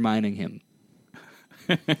somebody undermining him.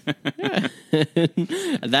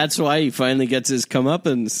 That's why he finally gets his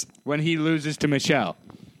comeuppance when he loses to Michelle.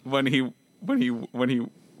 When he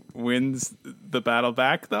wins the battle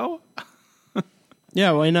back, though.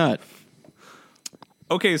 Yeah, why not?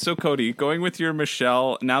 Okay, so Cody, going with your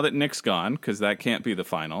Michelle, now that Nick's gone, because that can't be the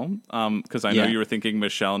final, because I know you were thinking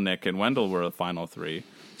Michelle, Nick, and Wendell were the final 3.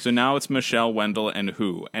 So now it's Michelle, Wendell, and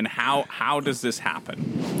who? And how does this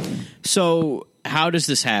happen? So how does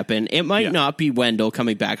this happen? It might not be Wendell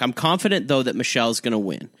coming back. I'm confident, though, that Michelle's going to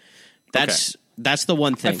win. That's the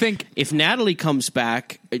one thing. I think if Natalie comes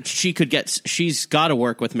back, she's got to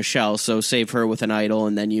work with Michelle, so save her with an idol,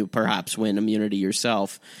 and then you perhaps win immunity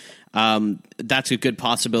yourself. That's a good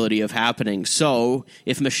possibility of happening. So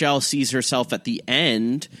if Michelle sees herself at the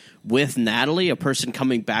end with Natalie, a person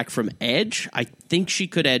coming back from Edge, I think she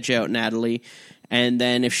could edge out Natalie. And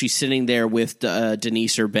then if she's sitting there with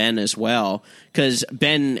Denise or Ben as well, because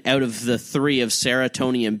Ben, out of the 3 of Sarah,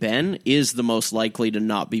 Tony, and Ben, is the most likely to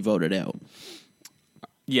not be voted out.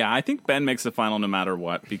 Yeah, I think Ben makes the final no matter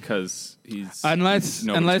what, because he's unless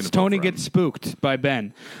Tony gets spooked by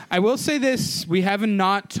Ben. I will say this: we haven't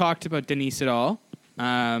not talked about Denise at all.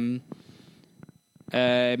 Maybe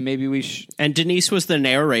we should. And Denise was the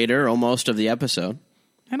narrator almost of the episode.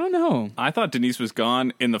 I don't know. I thought Denise was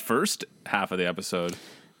gone in the first half of the episode.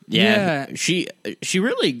 Yeah. She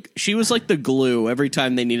was like the glue every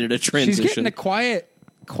time they needed a transition. She's getting a quiet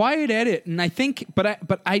edit, and I think,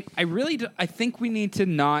 I really think we need to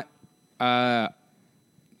not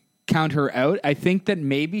count her out. I think that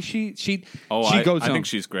maybe she goes home. I think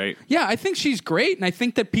she's great. Yeah, I think she's great, and I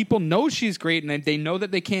think that people know she's great, and they know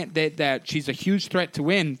that they can't that she's a huge threat to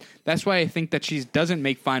win. That's why I think that she doesn't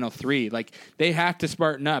make final 3. Like, they have to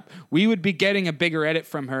smarten up. We would be getting a bigger edit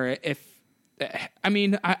from her if I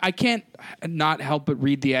mean, I can't not help but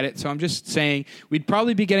read the edit, so I'm just saying we'd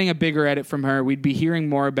probably be getting a bigger edit from her. We'd be hearing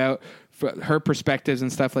more about her perspectives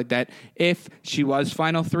and stuff like that if she was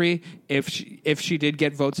final three, if she did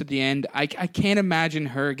get votes at the end. I can't imagine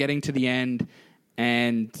her getting to the end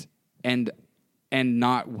and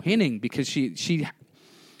not winning, because she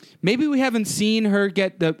maybe we haven't seen her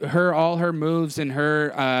get all her moves and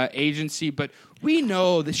her agency, but we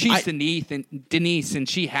know that she's Denise and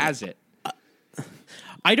she has it.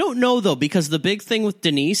 I don't know, though, because the big thing with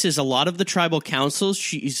Denise is a lot of the tribal councils,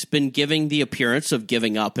 she's been giving the appearance of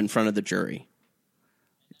giving up in front of the jury.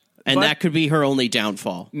 And that could be her only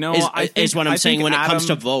downfall. No, is what I'm saying when it comes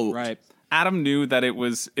to vote. Right. Adam knew that it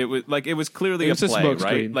was clearly a play,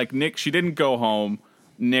 right? Like Nick, she didn't go home.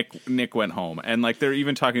 Nick went home, and like they're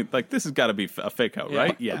even talking like this has got to be a fake out,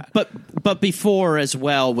 right? Yeah. But before as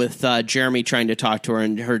well, with Jeremy trying to talk to her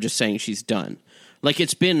and her just saying she's done. Like,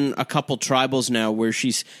 it's been a couple tribals now where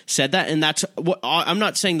she's said that, and that's what I'm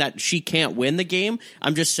not saying that she can't win the game.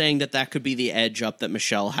 I'm just saying that could be the edge up that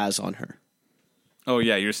Michelle has on her. Oh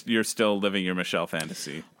yeah, you're still living your Michelle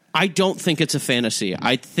fantasy. I don't think it's a fantasy.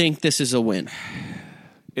 I think this is a win.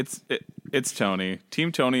 It's Tony,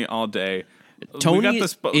 Team Tony all day. Tony we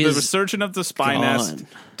got the resurgence of the spy nest.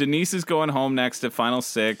 Denise is going home next at final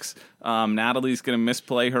 6. Natalie's going to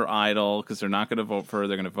misplay her idol because they're not going to vote for her.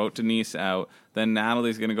 They're going to vote Denise out. Then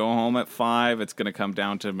Natalie's going to go home at 5. It's going to come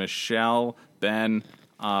down to Michelle, Ben,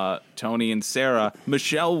 Tony, and Sarah.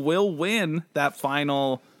 Michelle will win that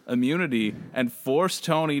final immunity and force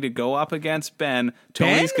Tony to go up against Ben.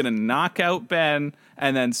 Tony's going to knock out Ben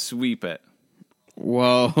and then sweep it.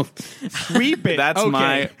 Whoa. Sweep it. That's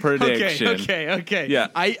my prediction. Okay. Yeah.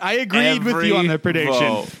 I agreed with you on the prediction.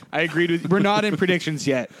 Vote. I agreed with. We're not in predictions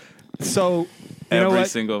yet. So, every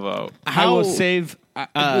single vote. I will save.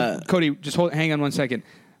 Cody, just hang on 1 second.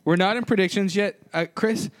 We're not in predictions yet.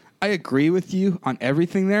 Chris, I agree with you on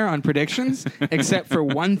everything there on predictions, except for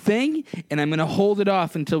one thing, and I'm going to hold it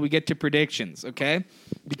off until we get to predictions, okay?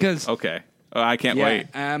 Because. Okay. I can't wait.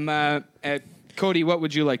 Cody, what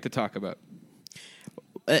would you like to talk about?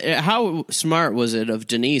 How smart was it of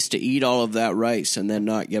Denise to eat all of that rice and then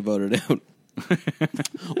not get voted out?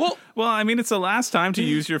 Well, I mean, it's the last time to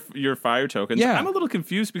use your fire tokens. Yeah. I'm a little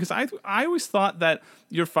confused because I always thought that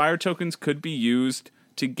your fire tokens could be used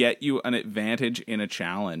to get you an advantage in a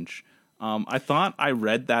challenge. I thought I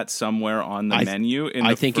read that somewhere on the menu.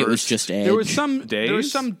 I think it was just edge. There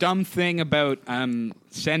was some dumb thing about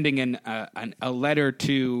sending a letter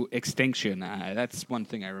to extinction. That's one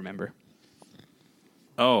thing I remember.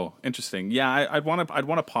 Oh, interesting. Yeah, I'd want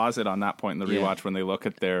to pause it on that point in the rewatch when they look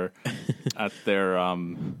at their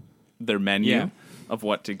menu of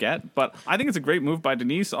what to get. But I think it's a great move by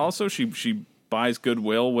Denise. Also, she buys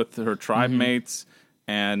goodwill with her tribe mates,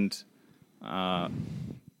 and I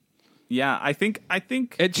think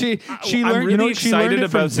and she I'm learned. really she learned excited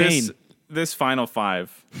it from about Zane. This final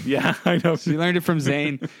 5. Yeah, I know. She learned it from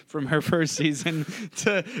Zane from her first season.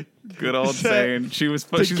 Good old Zane. She's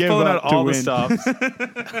pulling up out all to the stuff.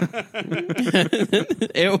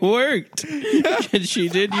 It worked. Yeah. She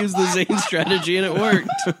did use the Zane strategy, and it worked.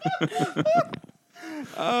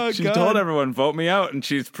 Oh, she told everyone, vote me out, and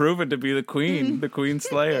she's proven to be the queen, the queen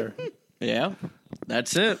slayer. Yeah,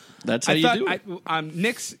 that's it. That's how you do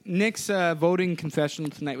it. Nick's voting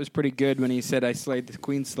confessional tonight was pretty good when he said I slayed the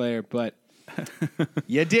queen slayer, but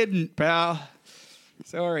you didn't, pal.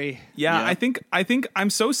 Sorry. Yeah, I think I'm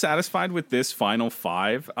so satisfied with this final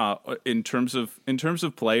 5 in terms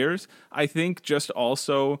of players. I think just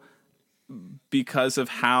also because of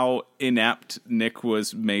how inept Nick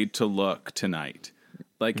was made to look tonight.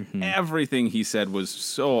 Like everything he said was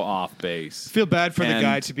so off base. Feel bad for the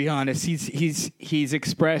guy, to be honest. He's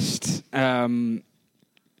expressed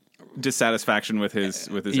dissatisfaction with his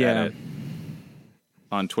edit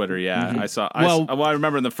on Twitter. Yeah, I saw. I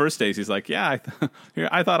remember in the first days he's like, "Yeah,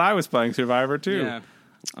 I thought I was playing Survivor too." Yeah.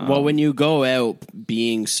 Well, when you go out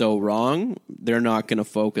being so wrong, they're not going to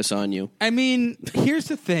focus on you. I mean, here's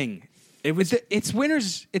the thing: it's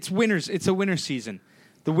winners. It's winners. It's a winner season.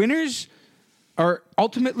 The winners are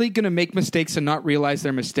ultimately going to make mistakes and not realize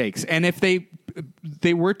their mistakes. And if they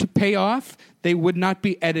were to pay off, they would not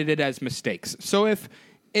be edited as mistakes. So if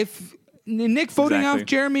Nick voting off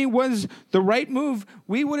Jeremy was the right move,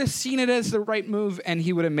 we would have seen it as the right move, and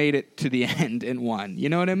he would have made it to the end and won. You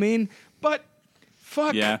know what I mean? But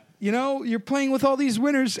fuck, you're playing with all these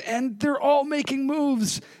winners, and they're all making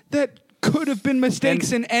moves that could have been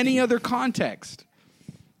mistakes in any other context.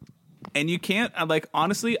 And you can't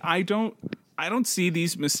honestly, I don't see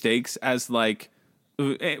these mistakes as like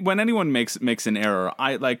when anyone makes an error,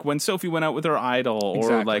 I like when Sophie went out with her idol, or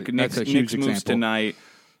Exactly. like That's a Nick's huge moves example. tonight.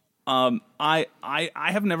 I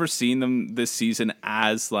have never seen them this season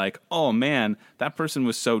as like, oh man, that person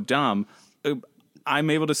was so dumb. I'm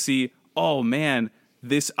able to see, oh man,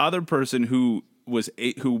 this other person who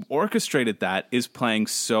orchestrated that is playing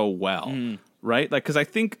so well, right? Like, because I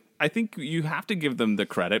think you have to give them the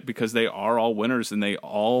credit because they are all winners and they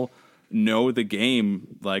all know the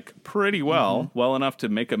game like pretty well enough to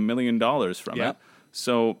make $1 million from Yep. it.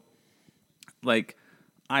 So, like,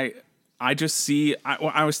 I just see.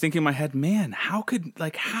 I was thinking in my head, man, how could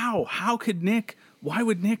Nick? Why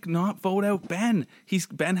would Nick not vote out Ben?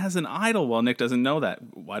 Ben has an idol. Well, Nick doesn't know that.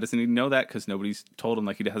 Why doesn't he know that? Because nobody's told him.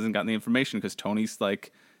 Like, he hasn't gotten the information because Tony's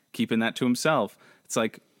like keeping that to himself. It's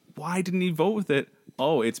like, why didn't he vote with it?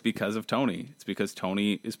 Oh, it's because of Tony. It's because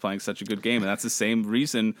Tony is playing such a good game, and that's the same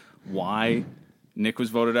reason why Nick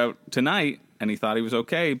was voted out tonight. And he thought he was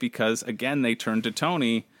okay because again they turned to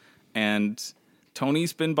Tony, and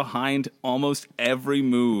Tony's been behind almost every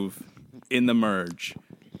move in the merge.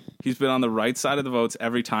 He's been on the right side of the votes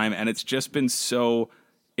every time, and it's just been so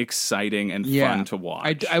exciting and fun to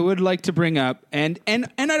watch. I would like to bring up, and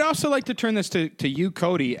I'd also like to turn this to you,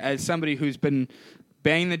 Cody, as somebody who's been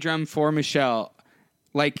banging the drum for Michelle.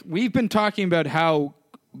 Like, we've been talking about how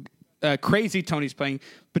crazy Tony's playing,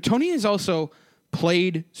 but Tony has also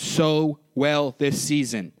played so well this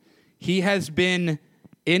season. He has been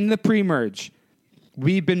in the pre-merge.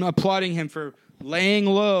 We've been applauding him for laying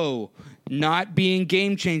low, not being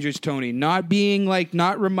game changers, Tony, not being like,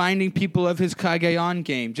 not reminding people of his Kage-On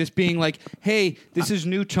game, just being like, hey, this is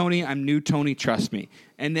new Tony, I'm new Tony, trust me.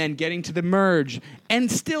 And then getting to the merge and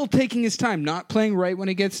still taking his time, not playing right when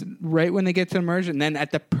they get to the merge, and then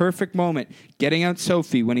at the perfect moment, getting out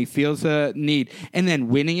Sophie when he feels a need, and then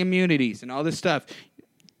winning immunities and all this stuff.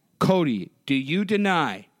 Cody, do you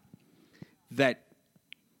deny that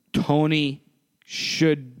Tony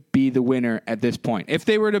should be the winner at this point? If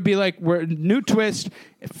they were to be like, we're new twist,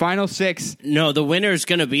 final 6. No, the winner is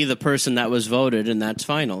going to be the person that was voted, and that's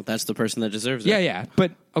final. That's the person that deserves it. Yeah,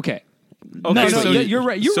 but okay. Okay, No, so you're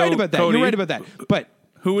right. You're so, right about that. Cody, You're right about that. But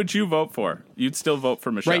who would you vote for? You'd still vote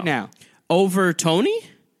for Michelle right now, Over Tony?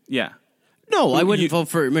 Yeah. No, I wouldn't vote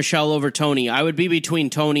for Michelle over Tony. I would be between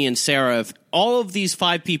Tony and Sarah. If all of these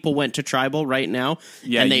 5 people went to Tribal right now,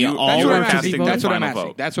 Yeah, and they you- all that's were what to I'm be asking. voted. that's what I'm final asking.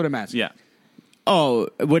 vote. That's what I'm asking. Yeah. Oh,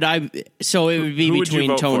 would I? So it would be Who would you between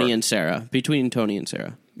vote Tony for? and Sarah. Between Tony and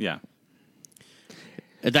Sarah. Yeah.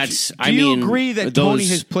 That's. Do you agree that Tony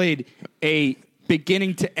has played a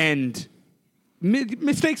beginning to end,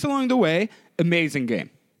 mistakes along the way, amazing game?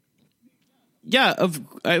 Yeah,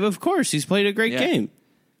 of course, he's played a great game.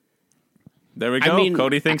 There we go. I mean,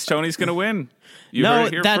 Cody thinks Tony's going to win. You No, heard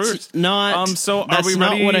it here that's first. not- So are that's we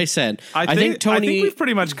not ready? what I said. I think Tony- I think we've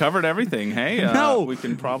pretty much covered everything. Hey, No. we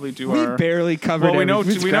can probably do We our. barely covered. Well, we know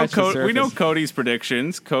everything. we know Scratched the we know surface. Cody's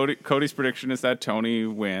predictions. Cody's prediction is that Tony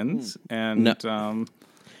wins, and No.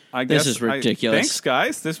 I guess This is ridiculous. Thanks,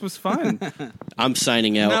 guys. This was fun. I'm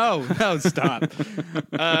signing out. No, stop.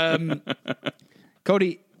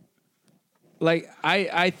 Cody, like,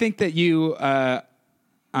 I think that you are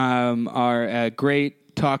a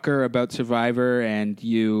great talker about Survivor, and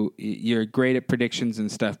you're great at predictions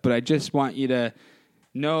and stuff. But I just want you to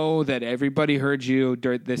know that everybody heard you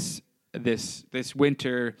during this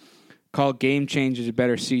winter call Game Changers a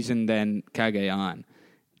better season than Kage-On.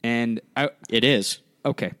 And It is.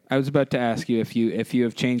 okay, I was about to ask you if you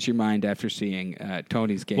have changed your mind after seeing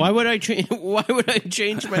Tony's game. Why would I change? Why would I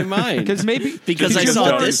change my mind? Because maybe Because I you're saw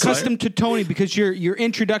more this. accustomed to Tony, because your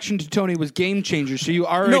introduction to Tony was Game Changer, so you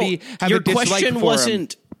already have your a dislike question for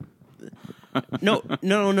wasn't. No.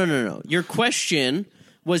 Your question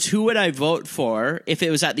was who would I vote for if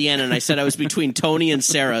it was at the end, and I said I was between Tony and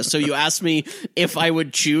Sarah. So you asked me if I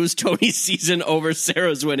would choose Tony's season over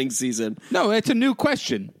Sarah's winning season. him. No, it's a new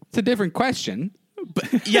question. It's a different question.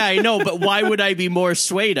 Yeah, I know, but why would I be more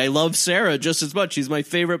swayed? I love Sarah just as much. She's my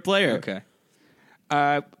favorite player.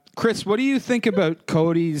 Okay. Chris, what do you think about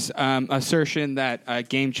Cody's assertion that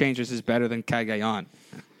Game Changers is better than Kage-On?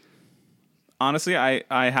 Honestly,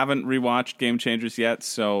 I haven't rewatched Game Changers yet,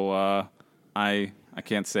 so I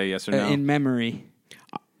can't say yes or no. In memory.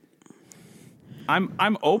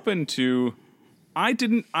 I'm open to. I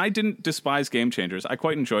didn't despise Game Changers. I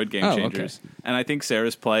quite enjoyed Game Changers, and I think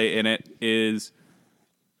Sarah's play in it is.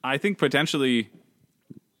 I think potentially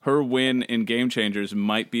her win in Game Changers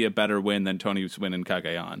might be a better win than Tony's win in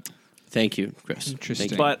Kage-On. Thank you, Chris. Interesting.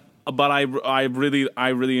 Thank you. But I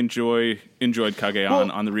really enjoyed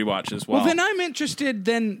Kage-On on the rewatch as well. Well, then I'm interested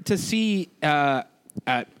then to see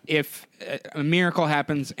if a miracle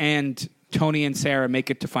happens and Tony and Sarah make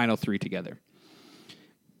it to Final 3 together.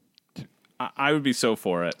 I would be so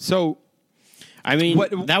for it. So, I mean,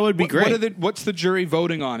 that would be great. What's the jury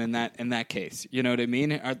voting on in that case? You know what I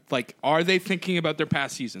mean? Are they thinking about their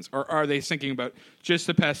past seasons, or are they thinking about just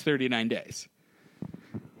the past 39 days?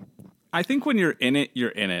 I think when you're in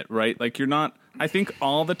it, right? Like you're not. I think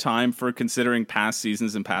all the time for considering past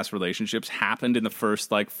seasons and past relationships happened in the first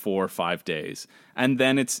 4 or 5 days, and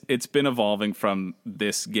then it's been evolving from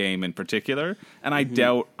this game in particular. And I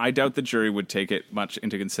doubt the jury would take it much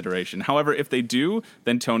into consideration. However, if they do,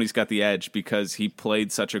 then Tony's got the edge because he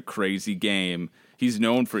played such a crazy game.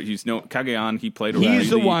 Cagayan. He played a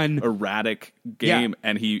really erratic game,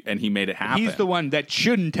 and he made it happen. He's the one that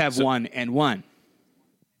shouldn't have won and won.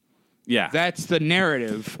 Yeah. That's the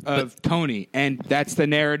narrative of Tony, and that's the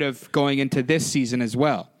narrative going into this season as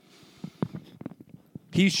well.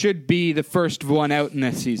 He should be the first one out in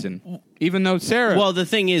this season, even though Sarah. Well, the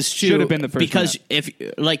thing is, too, should have been the first because one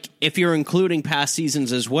out. if you're including past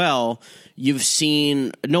seasons as well, you've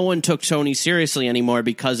seen no one took Tony seriously anymore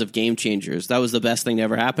because of Game Changers. That was the best thing to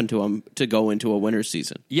ever happen to him to go into a winter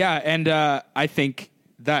season. Yeah, and I think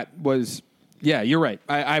that was. Yeah, you're right.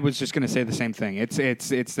 I was just going to say the same thing. It's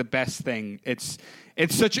the best thing. It's an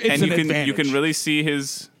advantage. You can really see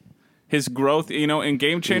his growth. You know, in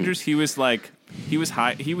Game Changers, he was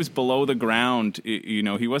high. He was below the ground. You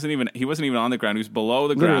know, he wasn't even on the ground. He was below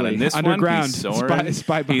the ground. Literally, And this underground. one, he's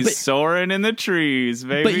soaring. He's soaring in the trees,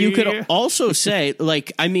 baby. But you could also say,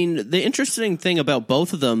 the interesting thing about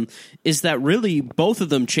both of them is that really both of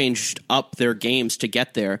them changed up their games to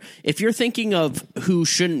get there. If you're thinking of who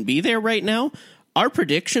shouldn't be there right now, our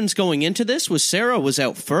predictions going into this was Sarah was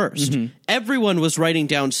out first. Mm-hmm. Everyone was writing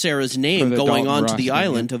down Sarah's name going onto the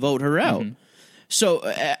island to vote her out. Mm-hmm. So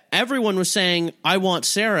everyone was saying, I want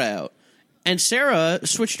Sarah out. And Sarah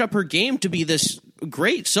switched up her game to be this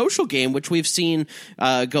great social game, which we've seen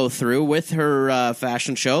go through with her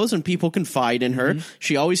fashion shows, and people confide in her. Mm-hmm.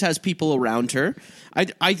 She always has people around her.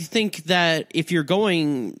 I think that if you're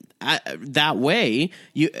going that way,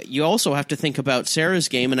 you also have to think about Sarah's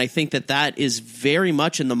game, and I think that is very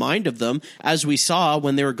much in the mind of them, as we saw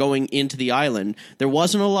when they were going into the island. There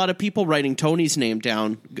wasn't a lot of people writing Tony's name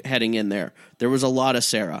down heading in there. There was a lot of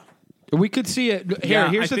Sarah. We could see it.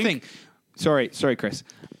 Here's the thing. Sorry, Chris.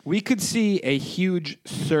 We could see a huge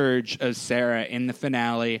surge of Sarah in the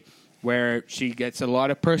finale, where she gets a lot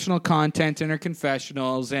of personal content in her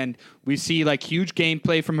confessionals, and we see huge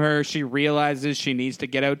gameplay from her. She realizes she needs to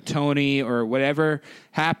get out Tony or whatever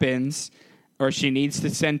happens, or she needs to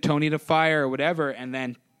send Tony to fire or whatever, and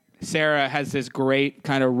then Sarah has this great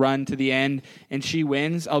kind of run to the end, and she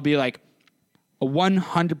wins. I'll be like,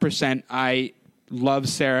 100% I love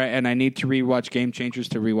Sarah, and I need to rewatch Game Changers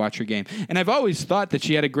to rewatch her game. And I've always thought that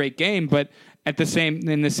she had a great game, but in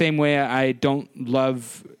the same way I don't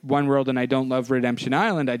love One World and I don't love Redemption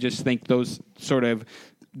Island, I just think those sort of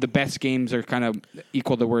the best games are kind of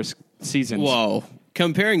equal the worst seasons. Whoa.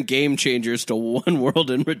 Comparing Game Changers to One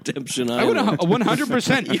World and Redemption Island. I would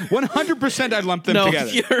 100%. I'd lump them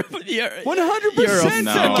together. You're 100%. You're a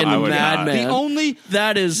fucking madman.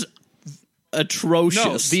 That is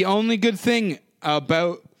atrocious. No, the only good thing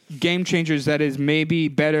about Game Changers that is maybe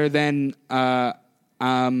better than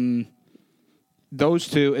those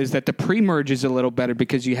two is that the pre-merge is a little better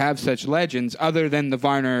because you have such legends other than the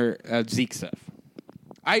Varner Zeke stuff.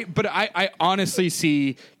 I honestly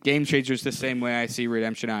see Game Changers the same way I see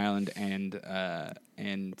Redemption Island and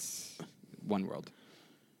One World.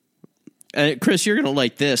 Chris, you're gonna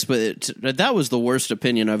like this, but that was the worst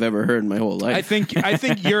opinion I've ever heard in my whole life. I think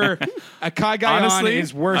you're a Cagayan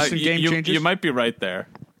is worse than Game Changers. You might be right there.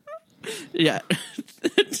 Yeah.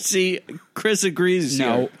 See, Chris agrees.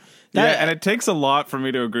 No. And it takes a lot for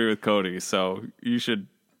me to agree with Cody, so you should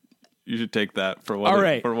take that for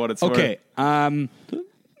what it's worth. Okay.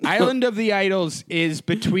 Island of the Idols is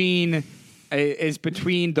between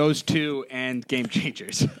those two and Game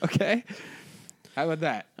Changers. Okay, how about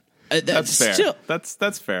that? That's fair. Still,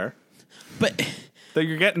 that's fair. But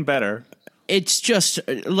you're getting better. It's just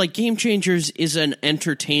Game Changers is an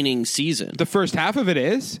entertaining season. The first half of it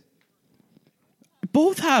is.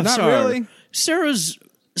 Both halves Not are. really. Sarah's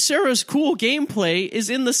cool gameplay is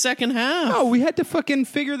in the second half. No, we had to fucking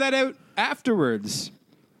figure that out afterwards.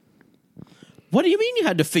 What do you mean you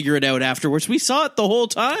had to figure it out afterwards? We saw it the whole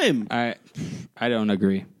time. I don't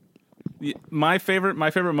agree. My favorite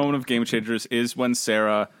moment of Game Changers is when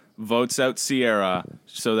Sarah votes out Sierra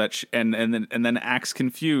so that and then acts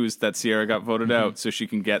confused that Sierra got voted out so she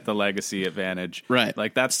can get the legacy advantage. Right.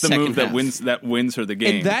 Like that's the Second move that half. wins her the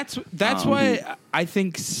game. And that's why I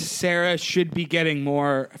think Sarah should be getting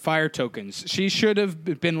more fire tokens. She should have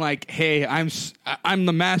been like, "Hey, I'm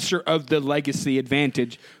the master of the legacy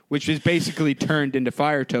advantage," which is basically turned into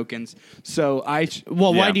fire tokens. So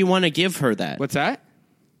why do you want to give her that? What's that?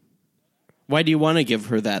 Why do you want to give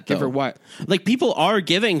her that, though? Give her what? Like, people are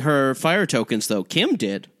giving her fire tokens, though. Kim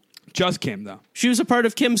did. Just Kim, though. She was a part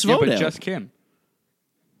of Kim's Yeah, vote but out. just Kim.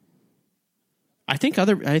 I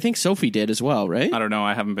think Sophie did as well, right? I don't know.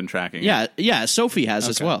 I haven't been tracking it. Yeah, Sophie has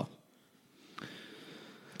as well.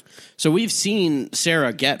 So we've seen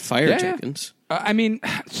Sarah get fire tokens. I mean,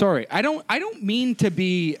 sorry, I don't mean to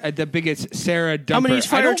be the biggest Sarah dumper. How many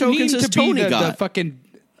fire tokens has Tony the got? fucking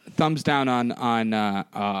thumbs down on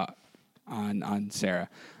Sarah.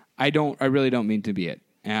 I really don't mean to be it.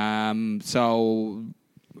 So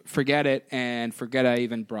forget it, and forget I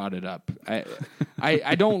even brought it up.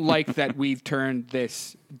 I don't like that we've turned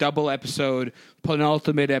this double episode,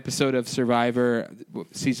 penultimate episode of Survivor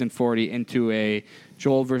season 40 into a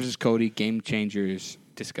Joel versus Cody Game Changers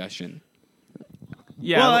discussion.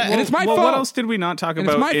 Yeah, Well, and it's my fault. What else did we not talk And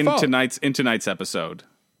it's about my in fault. tonight's episode?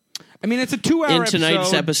 I mean, it's a 2-hour In episode.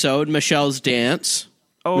 tonight's episode, Michelle's dance.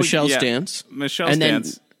 Michelle's dance. Michelle's and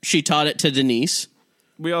dance. then she taught it to Denise.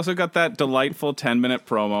 We also got that delightful 10-minute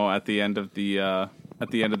promo at the end of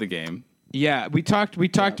the game. Yeah, we talked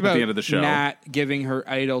about the end of the show. Nat giving her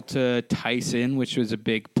idol to Tyson, which was a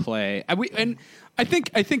big play. I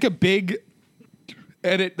think a big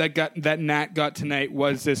edit that Nat got tonight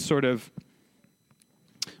was this sort of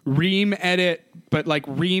Reem edit, but like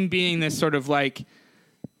Reem being this sort of like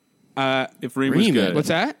If Reem was Reem good. what's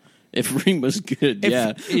that? If Reem was good,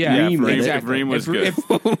 Yeah, Reem, exactly. if Reem was good.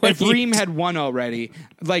 If Reem had won already,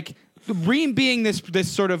 like Reem being this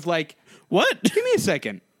sort of like, What? give me a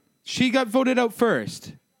second. She got voted out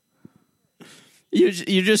first. You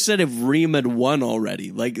just said if Reem had won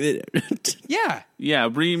already. Like, Yeah. Yeah,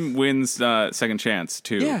 Reem wins second chance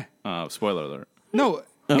too. Yeah. Spoiler alert. No,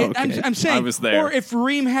 okay. I'm saying. I was there. Or if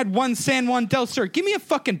Reem had won San Juan del Sur, give me a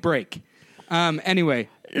fucking break. Anyway,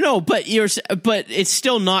 no, but it's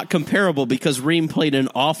still not comparable because Reem played an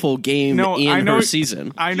awful game in her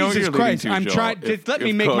season. I know Jesus you're Christ, leading to, I'm Joel. trying. If- Let if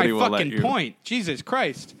me make Cody my will let fucking you. point. Jesus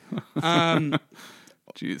Christ.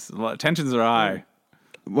 Jeez, tensions are high.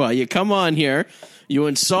 Well, you come on here, you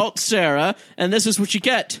insult Sarah, and this is what you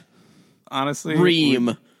get. Honestly,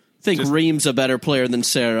 Reem. Think just- Reem's a better player than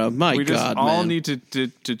Sarah. My we just God, all man. need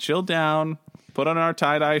to chill down, put on our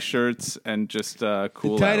tie-dye shirts, and just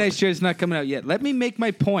cool Tie-dye out. shirt's not coming out yet. Let me make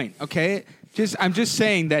my point, okay? I'm just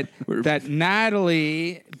saying that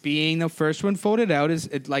Natalie being the first one voted out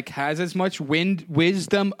has as much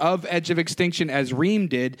wisdom of Edge of Extinction as Reem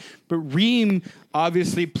did, but Reem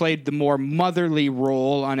obviously played the more motherly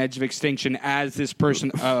role on Edge of Extinction as this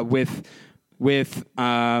person with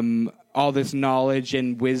all this knowledge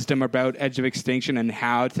and wisdom about Edge of Extinction and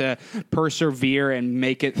how to persevere and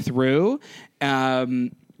make it through.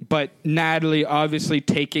 But Natalie obviously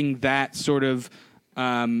taking that sort of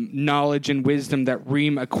knowledge and wisdom that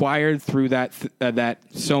Reem acquired through that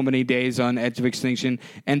so many days on Edge of Extinction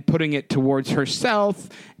and putting it towards herself,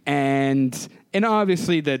 and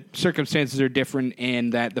obviously the circumstances are different in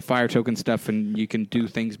that the fire token stuff and you can do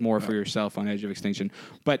things more for yourself on Edge of Extinction,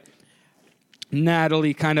 but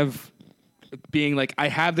Natalie kind of being like, I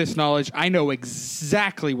have this knowledge. I know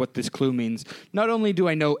exactly what this clue means. Not only do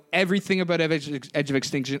I know everything about Edge of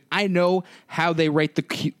Extinction, I know how they write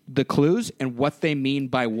the clues and what they mean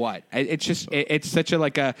by what. It's such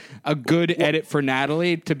a good edit for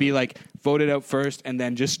Natalie to be like voted out first and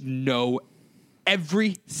then just know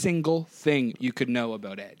every single thing you could know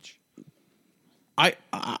about Edge.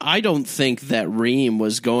 I don't think that Reem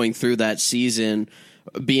was going through that season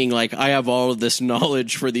being like, I have all of this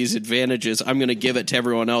knowledge for these advantages. I'm going to give it to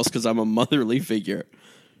everyone else because I'm a motherly figure.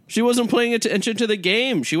 She wasn't paying attention to the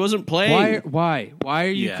game. She wasn't playing. Why are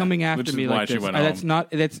you Yeah, coming after which is me why like she this? went That's home.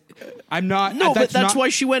 not. I'm not. No, but that's why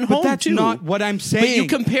she went home, But that's too. not what I'm saying. But you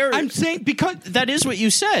compare. I'm saying because that is what you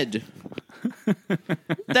said.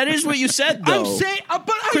 That is what you said, though. I'm saying, but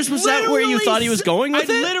Chris, was that where you thought he was going with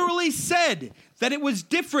I it? literally said that it was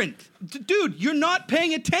different. Dude, you're not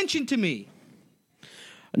paying attention to me.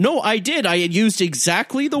 No, I did. I had used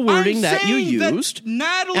exactly the wording I'm that you saying that used,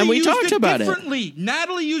 Natalie and we used talked it about differently.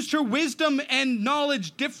 Natalie used her wisdom and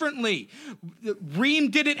knowledge differently. Reem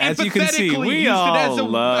did it As empathetically. you can see, we used all it as a,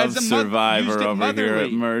 love as a Survivor used it over here motherly.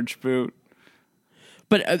 at Merge Boot.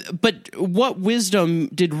 But what wisdom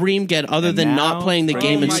did Reem get other And than now not playing the from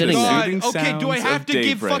game and the sitting there? soothing Okay, do I sounds have of to give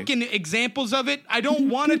daybreak. fucking examples of it? I don't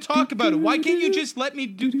want to talk about it. Why can't you just let me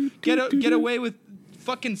get away with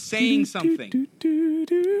fucking saying something?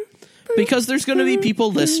 Because there's going to be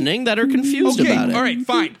people listening that are confused Okay, about it. all right,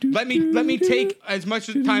 fine. Let me take as much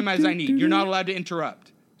time as I need. You're not allowed to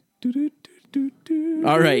interrupt.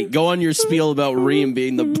 All right, go on your spiel about Reem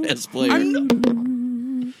being the best player.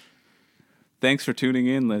 Thanks for tuning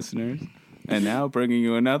in, listeners. And now bringing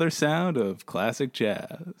you another sound of classic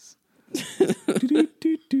jazz.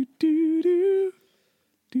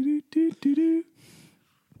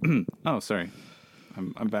 Oh, sorry.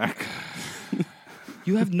 I'm back.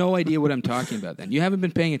 You have no idea what I'm talking about then. You haven't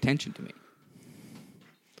been paying attention to me.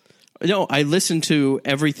 No, I listened to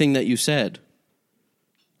everything that you said.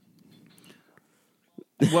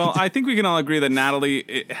 Well, I think we can all agree that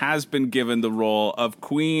Natalie has been given the role of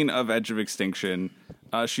Queen of Edge of Extinction.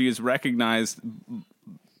 She is recognized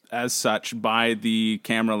as such by the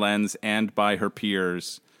camera lens and by her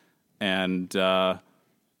peers, and I'm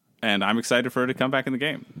excited for her to come back in the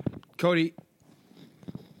game. Cody,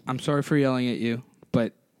 I'm sorry for yelling at you,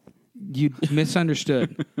 but you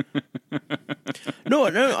misunderstood. No,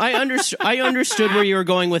 I understood where you were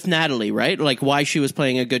going with Natalie, right? Like why she was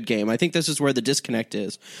playing a good game. I think this is where the disconnect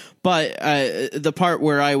is. But the part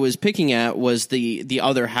where I was picking at was the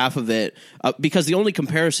other half of it, because the only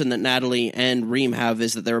comparison that Natalie and Reem have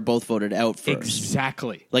is that they were both voted out first.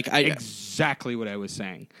 Exactly. Exactly what I was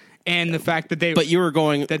saying. And the fact that they... But you were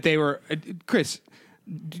going... That they were... Chris,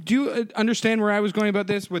 do you understand where I was going about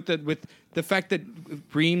this? With the fact that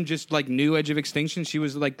Reem just like knew Edge of Extinction, she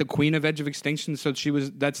was like the queen of Edge of Extinction, so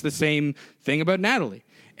that's the same thing about Natalie.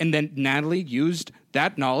 And then Natalie used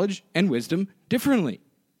that knowledge and wisdom differently.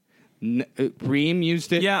 Reem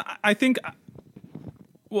used it. Yeah, I think.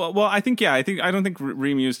 I don't think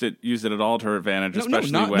Reem used it at all to her advantage,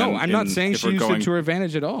 especially when. No, I'm not saying she used it to her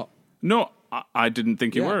advantage at all. No, I didn't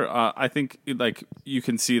think you were. I think like you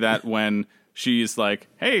can see that when she's like,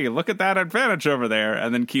 "Hey, look at that advantage over there,"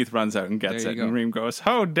 and then Keith runs out and gets it, and Reem goes,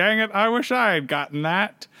 "Oh, dang it! I wish I had gotten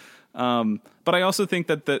that." But I also think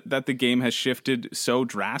that the game has shifted so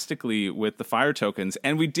drastically with the fire tokens,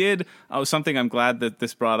 and we did something I'm glad that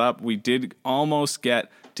this brought up. We did almost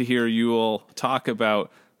get to hear Yule talk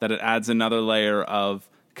about that. It adds another layer of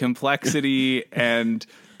complexity and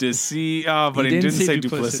deceit. Oh, but he didn't say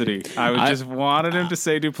duplicity. I just wanted him to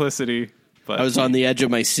say duplicity. But I was on the edge of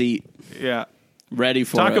my seat. Yeah. Ready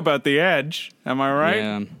for Talk it. about the edge. Am I right?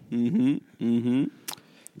 Yeah. Mm-hmm. Mm-hmm.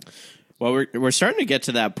 Well, we're starting to get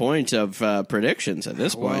to that point of predictions at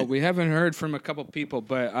this point. Well, we haven't heard from a couple people,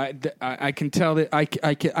 but I can tell that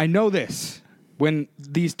I know this. When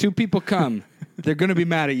these two people come, they're going to be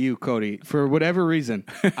mad at you, Cody, for whatever reason.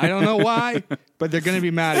 I don't know why, but they're going to be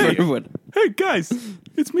mad at you. Hey, guys,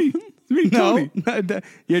 it's me. No, Tony.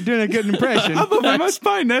 you're doing a good impression. I'm over my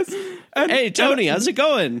spine, Ness. Hey, Tony, how's it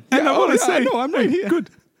going? And I want to say, no, I'm right here. Good.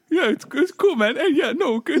 Yeah, it's cool, man. Hey, yeah,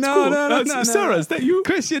 no, it's cool. No, Sarah, is that you?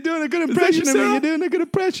 Chris, you're doing a good impression of me. You're doing a good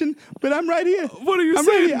impression, but I'm right here. What are you I'm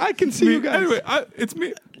saying? right here. I can see you guys. Anyway, it's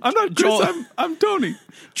me. I'm not Chris. Joel. I'm Tony.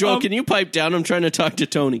 Joel, can you pipe down? I'm trying to talk to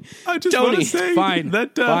Tony. I just Tony. want to say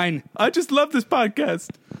that Fine. I just love this podcast.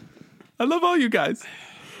 I love all you guys.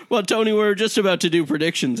 Well, Tony, we're just about to do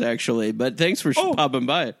predictions, actually, but thanks for popping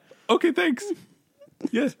by. Okay, thanks.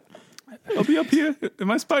 Yes, I'll be up here in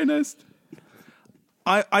my spy nest.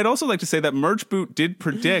 I'd also like to say that Merch Boot did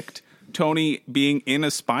predict Tony being in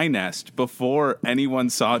a spy nest before anyone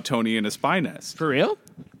saw Tony in a spy nest. For real?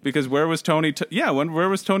 Because where was Tony? Where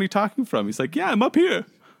was Tony talking from? He's like, yeah, I'm up here.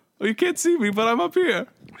 Oh, you can't see me, but I'm up here.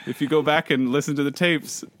 If you go back and listen to the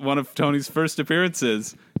tapes, one of Tony's first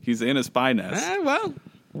appearances, he's in a spy nest. Well,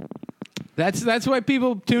 that's why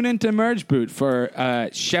people tune into Merge Boot for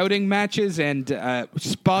shouting matches and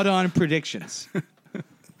spot on predictions.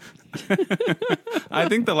 I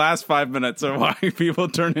think the last 5 minutes are why people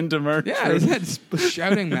turn into Merch. Yeah, it's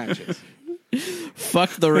shouting matches.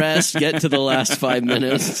 Fuck the rest. Get to the last 5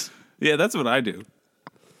 minutes. Yeah, that's what I do.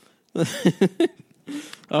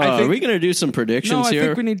 Are we going to do some predictions I here?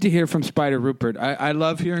 think we need to hear from Spider Rupert. I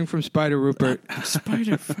love hearing from Spider Rupert.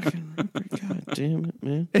 Spider fucking Rupert. God damn it,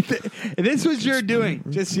 man. This was your doing,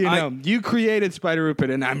 just so you know. You created Spider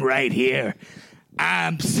Rupert, and I'm right here.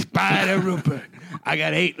 I'm Spider Rupert. I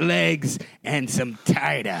got 8 legs and some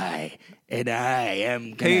tie-dye, and I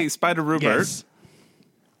am gonna... Hey, Spider Rupert. Yes.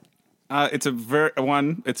 It's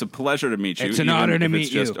a pleasure to meet you. It's an honor to meet it's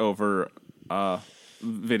just you. over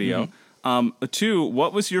video. 2,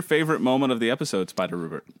 what was your favorite moment of the episode, Spider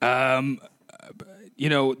Rupert?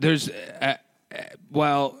 There's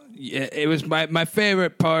well, it was my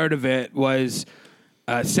favorite part of it was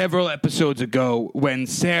several episodes ago when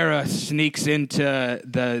Sarah sneaks into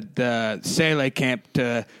the Sele camp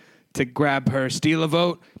to grab her steal a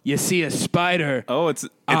vote. You see a spider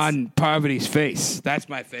on Parvati's face. That's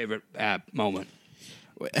my favorite moment.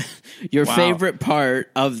 Your favorite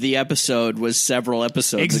part of the episode was several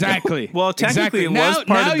episodes exactly. ago. Well, technically, it was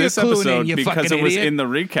part of this episode because it was in the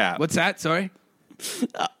recap. What's that? Sorry?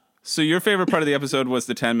 So your favorite part of the episode was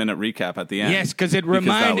the 10-minute recap at the end? Yes, because it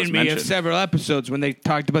reminded me mentioned. of several episodes when they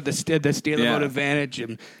talked about the steal vote advantage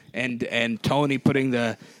and Tony putting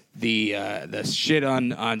the shit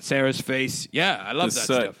on Sarah's face. Yeah, I love that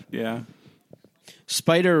stuff. Yeah.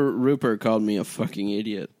 Spider Rupert called me a fucking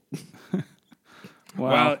idiot.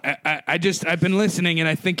 Wow. Well, I've been listening, and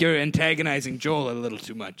I think you're antagonizing Joel a little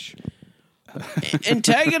too much.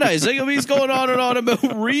 Antagonizing him? He's going on and on about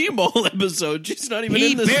Reem all episode. She's not even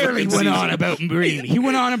in this. He barely went season. On about Reem. He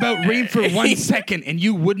went on about Reem for 1 second, and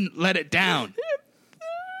you wouldn't let it down.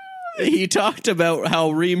 He talked about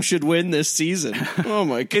how Reem should win this season. Oh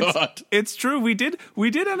my god, it's true. We did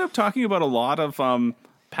end up talking about a lot of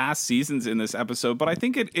past seasons in this episode, but I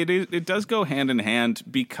think it does go hand in hand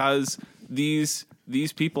because these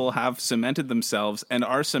people have cemented themselves and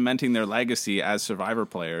are cementing their legacy as Survivor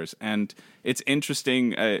players. And it's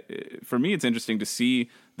interesting, for me, it's interesting to see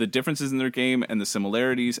the differences in their game and the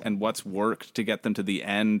similarities and what's worked to get them to the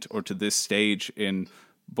end or to this stage in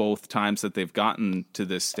both times that they've gotten to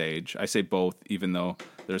this stage. I say both, even though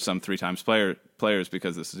there's some 3 times players,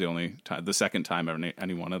 because this is the second time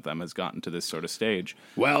any one of them has gotten to this sort of stage.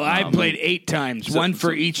 Well, I played 8 times, one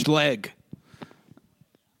for each leg.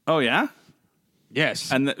 Oh, yeah?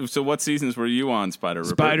 Yes. And so what seasons were you on, Spider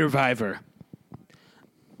Rupert?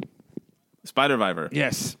 Spider-Viver.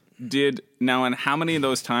 Yes. And how many of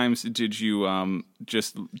those times did you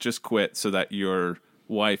just quit so that your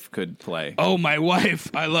wife could play? Oh, my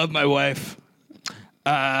wife. I love my wife.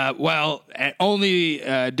 Well, only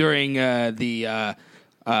during the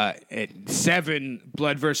 7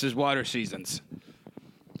 Blood versus Water seasons.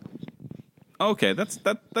 Okay, that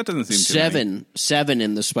doesn't seem too many. 7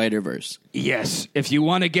 in the Spider-Verse. Yes, if you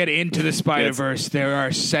want to get into the Spider-Verse, there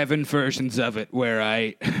are 7 versions of it where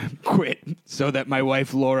I quit so that my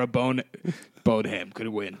wife Laura Boneham could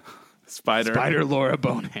win. Spider Laura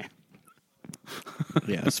Boneham.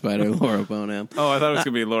 Yeah, Spider Laura Boneham. Oh, I thought it was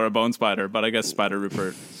going to be Laura Bone Spider, but I guess Spider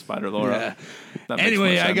Rupert, Spider Laura. Yeah.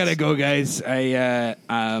 Anyway, I got to go, guys.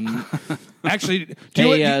 Actually,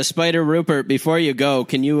 Spider Rupert, before you go,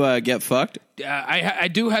 can you get fucked? I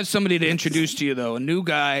do have somebody to introduce to you, though. A new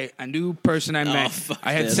guy, a new person I met.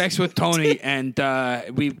 I had sex with Tony, and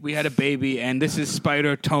we had a baby, and this is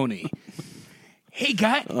Spider Tony. Hey,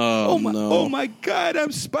 guy. Oh my God,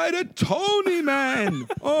 I'm Spider Tony, man.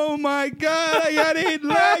 Oh, my God, I got 8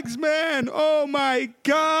 legs, man. Oh, my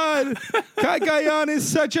God. Cagayan is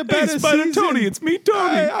such a better Spider season. Tony, it's me,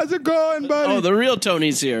 Tony. Hey, how's it going, buddy? Oh, the real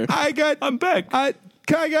Tony's here. I'm back.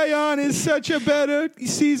 Cagayan is such a better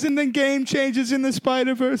season than Game Changers in the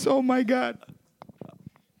Spider-Verse. Oh, my God.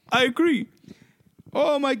 I agree.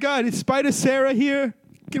 Oh, my God, is Spider Sarah here?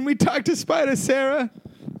 Can we talk to Spider Sarah?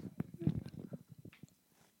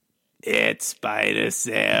 It's Spider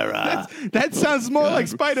Sarah. That sounds more like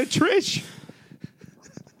Spider Trish.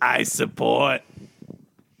 I support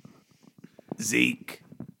Zeke.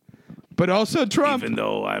 But also Trump. Even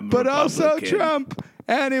though I'm But Republican. also Trump.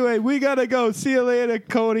 Anyway, we gotta go. See you later,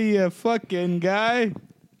 Cody, you fucking guy.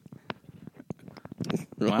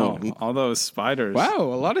 Wow, all those spiders. Wow,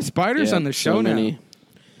 a lot of spiders on the show now.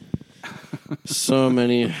 So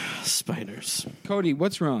many spiders. Cody,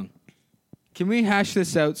 what's wrong? Can we hash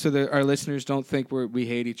this out so that our listeners don't think we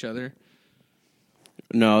hate each other?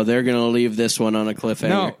 No, they're going to leave this one on a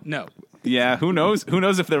cliffhanger. No. Yeah, who knows? Who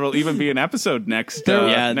knows if there will even be an episode next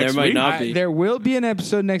there next might week? not be. There will be an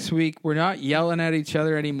episode next week. We're not yelling at each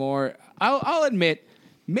other anymore. I'll admit,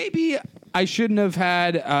 maybe I shouldn't have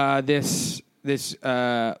had this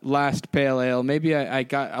last pale ale. Maybe I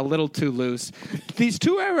got a little too loose. These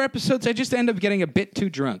 2-hour episodes, I just end up getting a bit too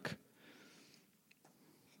drunk.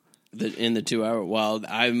 In the 2-hour. Well,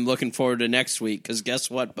 I'm looking forward to next week because guess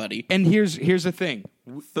what, buddy? And here's the thing.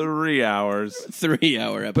 3 hours.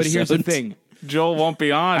 3-hour episode. But here's the thing. Joel won't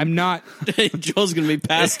be on. I'm not. Joel's going to be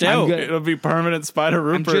passed out. It'll be permanent Spider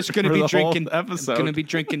Rupert. I'm just going to be drinking. Episode. I'm going to be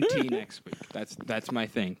drinking tea next week. That's my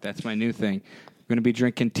thing. That's my new thing. I'm going to be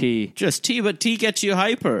drinking tea. Just tea, but tea gets you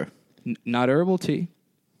hyper. Not herbal tea.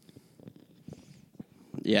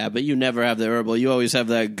 Yeah, but you never have the herbal. You always have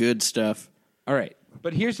that good stuff. All right.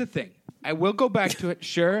 But here's the thing. I will go back to it.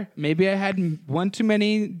 Sure, maybe I had one too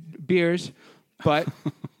many beers, but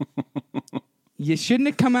You shouldn't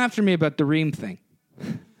have come after me about the Reem thing.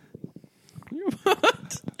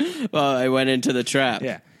 Well, I went into the trap.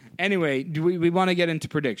 Yeah. Anyway, do we want to get into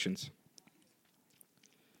predictions?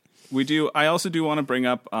 We do. I also do want to bring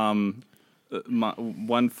up one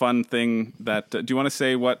fun thing that. Do you want to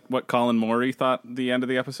say what Colin Morey thought the end of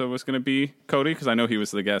the episode was going to be, Cody? Because I know he was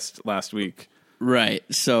the guest last week. Right.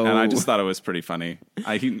 So, and I just thought it was pretty funny.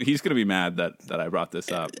 He's going to be mad that I brought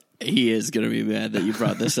this up. He is going to be mad that you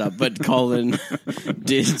brought this up. But Colin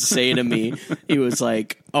did say to me, he was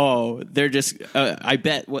like, "Oh, they're just. I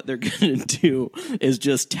bet what they're going to do is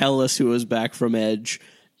just tell us who was back from Edge."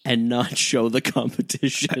 And not show the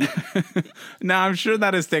competition. Now, I'm sure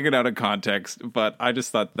that is taken out of context, but I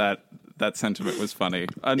just thought that sentiment was funny.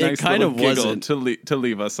 A nice kind little of giggle wasn't. to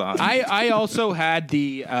leave us on. I also had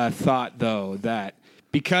the thought, though, that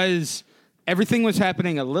because everything was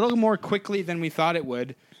happening a little more quickly than we thought it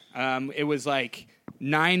would, it was like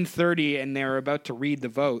 9:30 and they were about to read the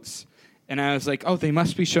votes. And I was like, oh, they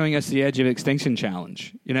must be showing us the Edge of Extinction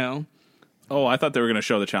challenge, you know? Oh, I thought they were going to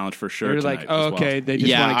show the challenge for sure. They were like, oh, okay, they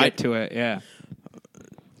just want to get to it. Yeah.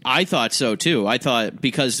 I thought so, too. I thought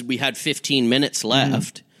because we had 15 minutes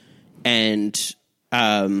left and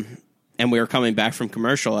we were coming back from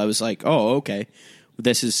commercial, I was like, oh, okay,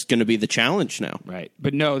 this is going to be the challenge now. Right.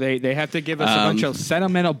 But no, they have to give us a bunch of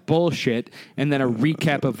sentimental bullshit and then a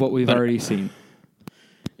recap of what we've already seen.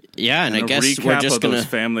 Yeah, and I guess recap we're just of going those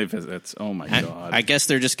family visits. Oh my god! I guess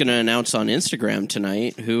they're just going to announce on Instagram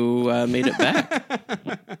tonight who made it back.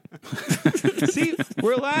 See,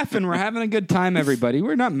 we're laughing. We're having a good time, everybody.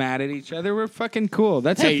 We're not mad at each other. We're fucking cool.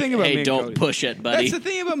 That's the thing about me and don't Cody. push it, buddy. That's the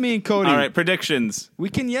thing about me and Cody. All right, predictions. We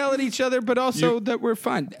can yell at each other, but also that we're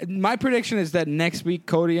fun. My prediction is that next week,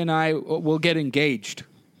 Cody and I will get engaged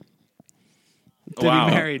to be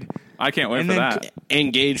married. I can't wait And for then- that.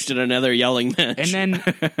 Engaged in another yelling match. And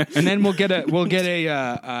then we'll get a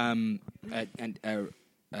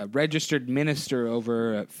registered minister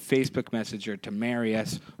over a Facebook Messenger to marry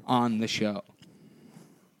us on the show.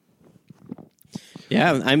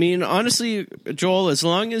 Yeah, I mean, honestly, Joel, as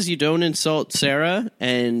long as you don't insult Sarah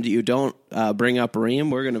and you don't bring up Reem,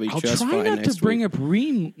 we're going to be I'll just try fine not next to bring week. up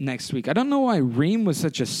Reem next week. I don't know why Reem was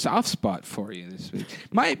such a soft spot for you this week.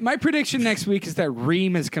 My prediction next week is that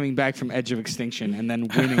Reem is coming back from Edge of Extinction and then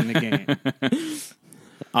winning the game.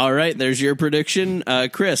 All right, there's your prediction.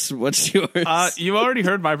 Chris, what's yours? You already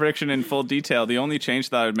heard my prediction in full detail. The only change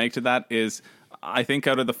that I would make to that is I think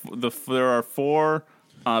out of there are four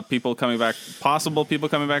people coming back, possible people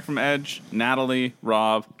coming back from Edge: Natalie,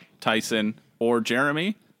 Rob, Tyson, or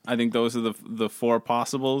Jeremy. I think those are the four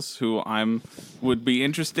possibles who would be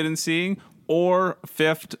interested in seeing. Or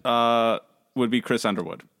fifth would be Chris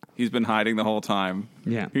Underwood. He's been hiding the whole time.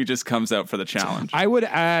 Yeah. He just comes out for the challenge. I would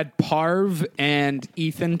add Parv and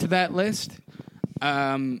Ethan to that list.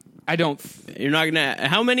 I don't. You're not going to...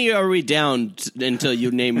 How many are we down until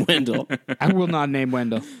you name Wendell? I will not name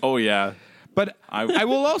Wendell. Oh, yeah. But I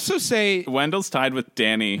will also say Wendell's tied with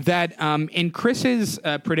Danny. that in Chris's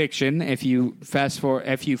prediction, if you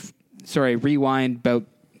rewind about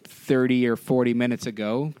 30 or 40 minutes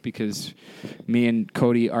ago, because me and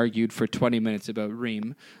Cody argued for 20 minutes about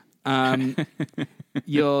Reem,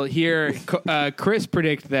 you'll hear Chris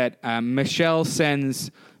predict that Michelle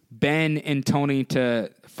sends Ben and Tony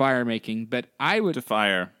to fire making, but I would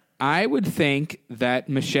think that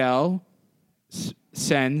Michelle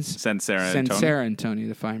sends Sarah and Tony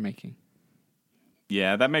to fire making.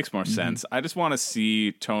 Yeah, that makes more sense. I just want to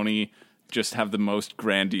see Tony just have the most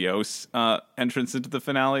grandiose entrance into the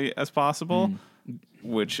finale as possible,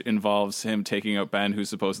 which involves him taking out Ben, who's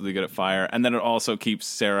supposedly good at fire. And then it also keeps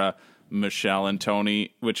Sarah, Michelle, and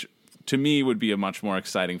Tony, which to me would be a much more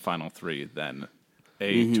exciting final three than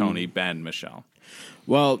a Tony, Ben, Michelle.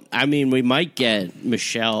 Well, I mean, we might get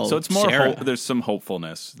Michelle, So it's more Sarah, there's some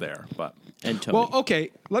hopefulness there, but and Tony. Well, okay,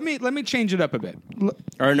 let me change it up a bit.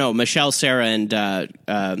 Or no, Michelle, Sarah, and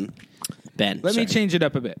Ben. Let me change it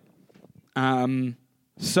up a bit.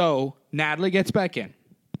 So Natalie gets back in.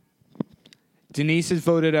 Denise is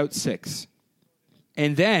voted out 6.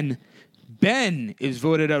 And then Ben is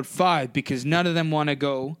voted out 5 because none of them want to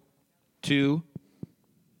go to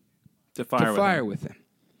fire with him.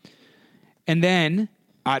 And then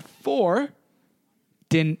at 4,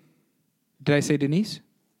 did I say Denise?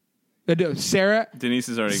 No, Sarah. Denise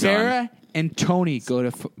is already gone. Sarah and Tony go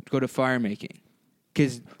to fire making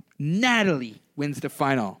because Natalie wins the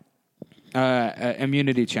final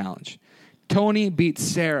immunity challenge. Tony beats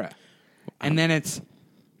Sarah, and then it's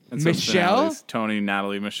And so Michelle, finale's Tony,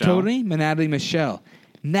 Natalie, Michelle. Tony, Natalie, Michelle.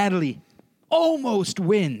 Natalie almost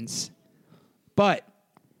wins, but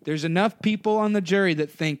there's enough people on the jury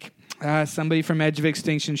that think somebody from Edge of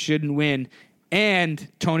Extinction shouldn't win. And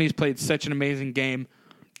Tony's played such an amazing game.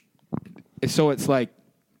 So it's like,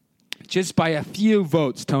 just by a few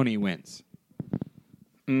votes, Tony wins.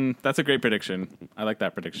 That's a great prediction. I like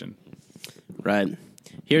that prediction. Right.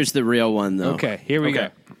 Here's the real one, though. Okay, here we go.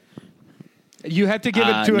 You have to give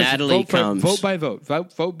it to Natalie us comes. vote by vote.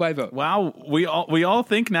 Vote by vote. Wow, we all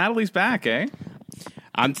think Natalie's back, eh?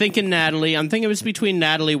 I'm thinking Natalie. I'm thinking it was between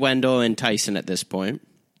Natalie, Wendell, and Tyson at this point.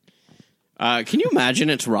 Can you imagine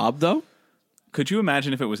it's Rob, though? Could you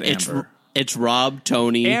imagine if it was Amber? It's Rob,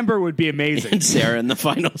 Tony, Amber would be amazing. and Sarah in the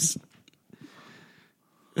finals.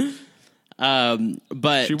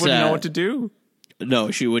 But She wouldn't know what to do.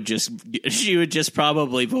 No, she would just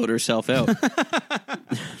probably vote herself out.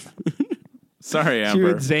 Sorry, Amber.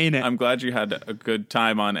 would zane it. I'm glad you had a good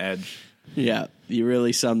time on Edge. Yeah, you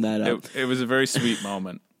really summed that up. It was a very sweet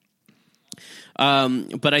moment.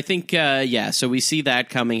 But I think, so we see that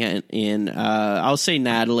coming in. I'll say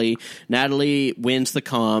Natalie. Natalie wins the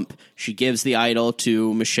comp. She gives the idol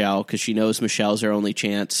to Michelle because she knows Michelle's her only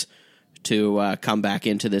chance to come back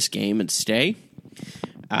into this game and stay.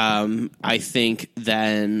 I think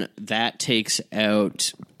then that takes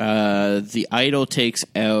out, the idol takes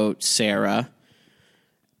out Sarah.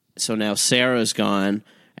 So now Sarah's gone.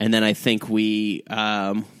 And then I think we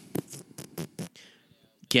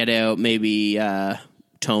get out maybe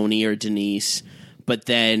Tony or Denise. But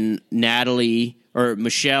then Natalie or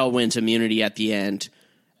Michelle wins immunity at the end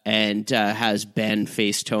and has Ben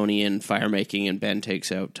face Tony in firemaking, and Ben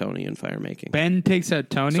takes out Tony in firemaking. Ben takes out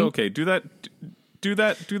Tony. So, okay, do that,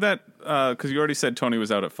 because you already said Tony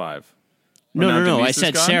was out at 5. No, I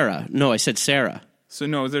said Sarah. No, I said Sarah. So,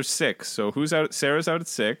 no, there's 6. So, who's out? Sarah's out at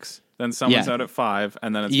 6. Then someone's out at 5,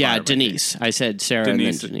 and then it's firemaking. Denise. I said Sarah and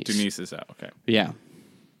then Denise. Denise is out, okay. Yeah.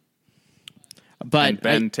 But and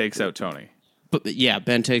Ben takes out Tony. But yeah,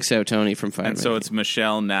 Ben takes out Tony from firemaking. And so it's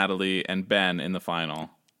Michelle, Natalie, and Ben in the final.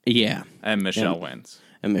 Yeah. And Michelle wins.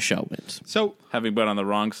 And Michelle wins. So having been on the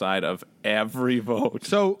wrong side of every vote.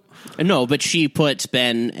 So no, but she puts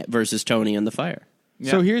Ben versus Tony in the fire. Yeah.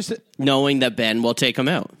 So here's knowing that Ben will take him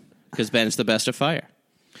out because Ben's the best of fire.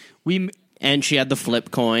 And she had the flip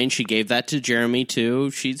coin. She gave that to Jeremy too.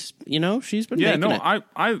 She's been making it.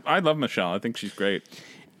 I love Michelle. I think she's great.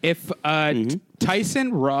 If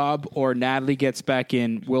Tyson, Rob, or Natalie gets back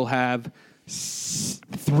in, we'll have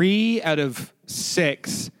 3 out of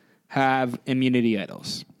 6 have immunity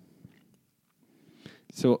idols.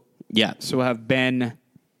 So we'll have Ben,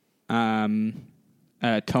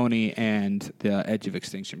 Tony, and the Edge of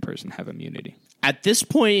Extinction person have immunity. At this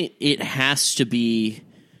point, it has to be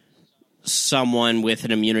someone with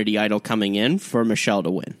an immunity idol coming in for Michelle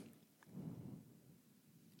to win.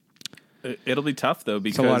 It'll be tough though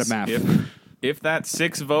because it's a lot of math. If that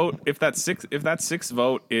sixth vote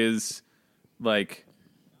is like,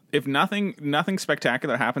 if nothing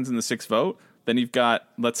spectacular happens in the 6th vote, then you've got,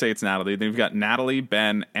 let's say it's Natalie, then you've got Natalie,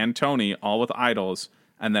 Ben, and Tony all with idols,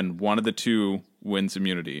 and then one of the 2 wins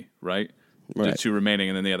immunity, right? The 2 remaining,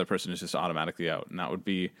 and then the other person is just automatically out, and that would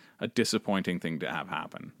be a disappointing thing to have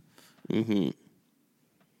happen. Mm-hmm.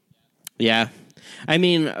 Yeah. I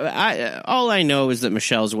mean, all I know is that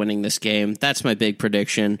Michelle's winning this game. That's my big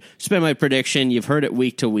prediction. It's been my prediction. You've heard it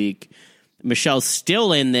week to week. Michelle's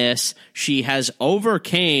still in this. She has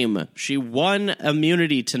overcame. She won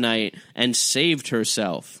immunity tonight and saved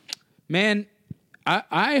herself. Man,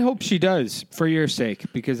 I hope she does for your sake,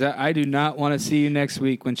 because I do not want to see you next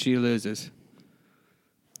week when she loses.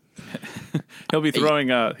 He'll be throwing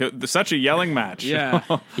such a yelling match. Yeah.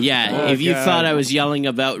 Yeah. If you thought I was yelling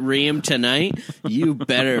about Reem tonight, you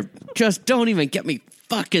better just don't even get me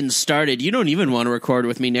fucking started. You don't even want to record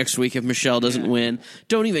with me next week if Michelle doesn't win.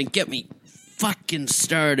 Don't even get me fucking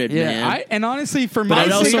started, man. And honestly, for my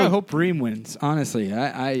sake, I hope Reem wins. Honestly,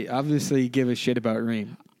 I obviously give a shit about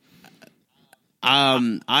Reem.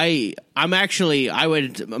 My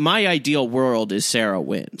ideal world is Sarah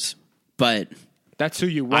wins, but that's who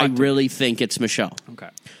you want. I really think it's Michelle. Okay.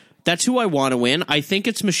 That's who I want to win. I think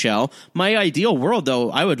it's Michelle. My ideal world,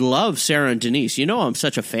 though, I would love Sarah and Denise. You know I'm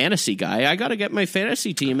such a fantasy guy. I got to get my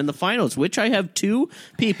fantasy team in the finals, which I have 2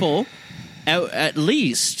 people at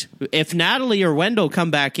least. If Natalie or Wendell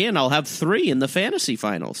come back in, I'll have 3 in the fantasy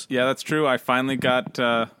finals. Yeah, that's true. I finally got.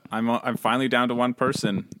 I'm finally down to 1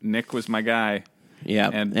 person. Nick was my guy.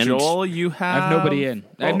 Yeah, and Joel, you have. I have nobody in.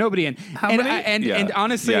 I have nobody in. How many? And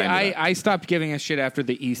honestly, I stopped giving a shit after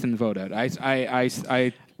the Ethan vote out.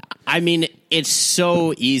 I mean, it's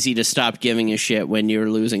so easy to stop giving a shit when you're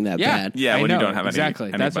losing that bad. Yeah, I when know, you don't have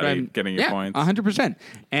exactly. That's what anybody I'm getting your points. 100%.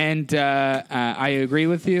 And I agree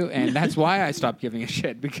with you, and that's why I stopped giving a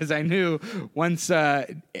shit, because I knew once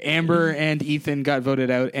Amber and Ethan got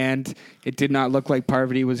voted out, and it did not look like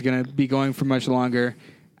Parvati was going to be going for much longer,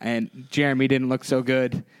 and Jeremy didn't look so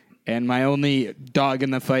good, and my only dog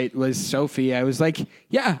in the fight was Sophie. I was like,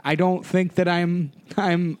 yeah, I don't think that I'm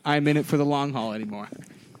in it for the long haul anymore.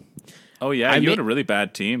 Oh, yeah, you had a really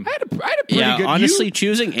bad team. I had a pretty good... honestly,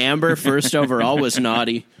 choosing Amber first overall was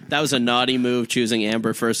naughty. That was a naughty move, choosing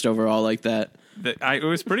Amber first overall like that. It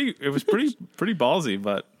was pretty ballsy,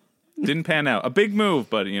 but didn't pan out. A big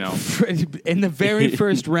move, but, you know. In the very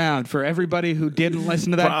first round, for everybody who didn't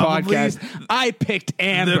listen to that Probably podcast, I picked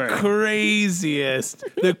Amber. The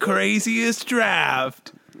craziest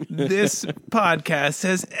draft this podcast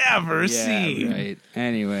has ever seen. Right.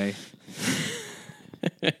 Anyway.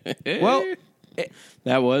 Well,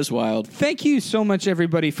 That was wild. thank you so much,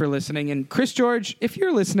 everybody, for listening. And Chris George, if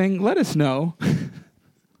you're listening, let us know.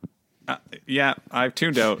 Yeah, I've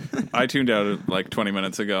tuned out. I tuned out like 20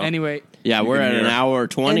 minutes ago. Anyway, Yeah, we're at hear an it. hour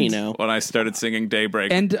 20 And- now. When I started singing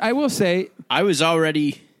Daybreak. and I will say, I was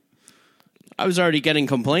already getting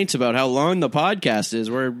complaints about how long the podcast is.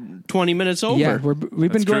 We're 20 minutes over. yeah, we've been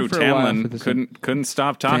That's going true. for a while. For Tamlin this couldn't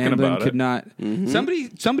stop talking Tamlin about could it. not. Mm-hmm.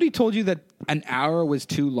 Somebody told you that an hour was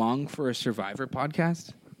too long for a Survivor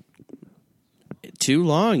podcast. Too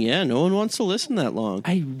long, yeah. No one wants to listen that long.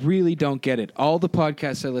 I really don't get it. All the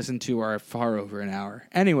podcasts I listen to are far over an hour.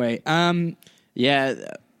 Anyway, Yeah,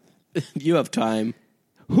 you have time.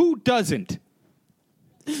 who doesn't?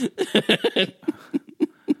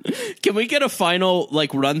 Can we get a final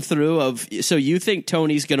run through of? So you think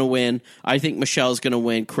Tony's going to win? I think Michelle's going to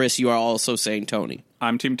win. Chris, you are also saying Tony.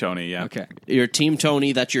 I'm Team Tony, yeah. Okay. You're Team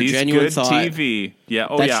Tony. That's your He's genuine good thought. TV. Yeah.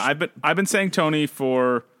 Oh, That's- yeah. I've been saying Tony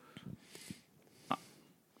for.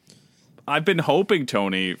 I've been hoping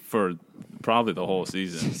Tony for probably the whole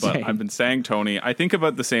season, but Same. I've been saying Tony. I think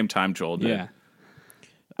about the same time Joel did. Yeah.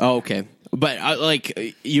 Oh, okay, but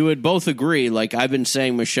you would both agree. I've been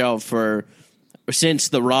saying Michelle since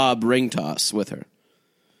the Rob ring toss with her.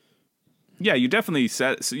 Yeah, you definitely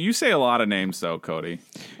said. So you say a lot of names, though, Cody.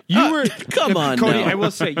 You were come on Cody. now. I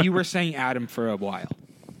will say you were saying Adam for a while.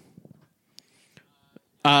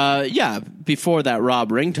 Yeah, before that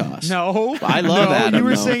Rob ring toss. No, I love Adam, You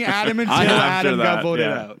were though. saying Adam until After Adam got that, voted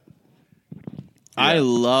yeah. out. I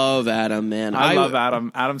love Adam, man. I love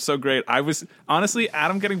Adam. Adam's so great. I was honestly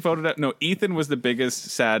Adam getting voted out. No, Ethan was the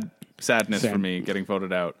biggest sadness for me getting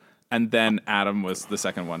voted out, and then Adam was the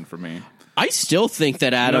second one for me. I still think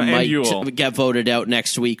that Adam and might Yule. get voted out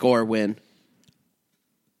next week or win.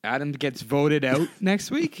 Adam gets voted out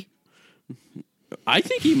next week. I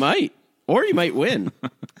think he might, or he might win.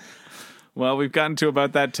 Well, we've gotten to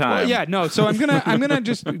about that time. Well, yeah, no. So I'm gonna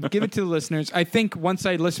just give it to the listeners. I think once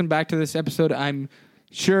I listen back to this episode, I'm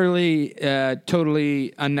surely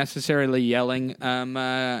totally unnecessarily yelling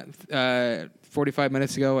 45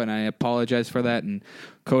 minutes ago, and I apologize for that. And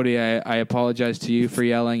Cody, I apologize to you for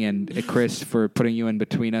yelling, and Chris for putting you in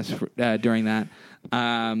between us during that.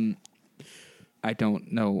 I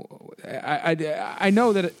don't know. I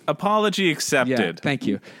know that. Apology accepted. Yeah, thank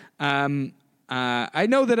you. I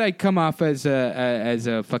know that I come off as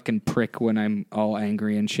a fucking prick when I'm all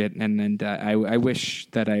angry and shit, and I wish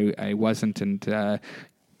that I wasn't. And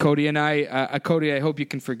Cody and Cody, I hope you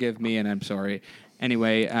can forgive me, and I'm sorry.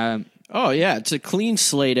 Anyway, Oh yeah, it's a clean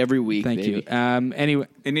slate every week. thank baby. you. Anyway,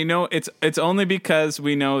 And you know, it's only because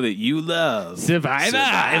we know that you love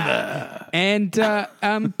Survivor. And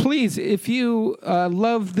please, if you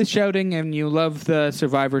love the shouting and you love the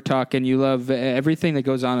Survivor talk and you love everything that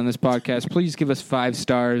goes on in this podcast, please give us 5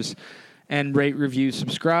 stars and rate, review,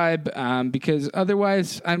 subscribe. Because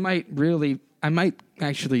otherwise, I might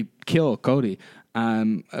actually kill Cody,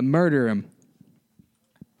 murder him.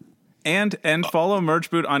 And follow Merge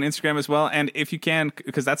Boot on Instagram as well. And if you can,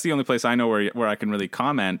 because that's the only place I know where I can really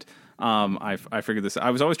comment. I figured this. I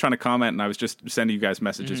was always trying to comment, and I was just sending you guys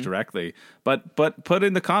messages directly. But put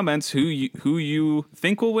in the comments who you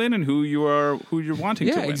think will win and who you're wanting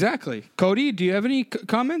to Yeah, win. exactly. Cody, do you have any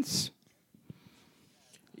comments?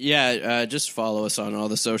 Yeah, just follow us on all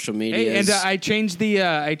the social Hey, medias. and I changed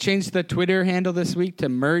the Twitter handle this week to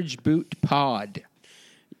Merge Boot Pod.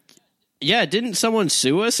 Yeah, didn't someone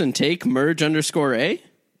sue us and take merge_A?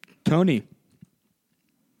 Tony.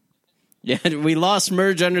 Yeah, we lost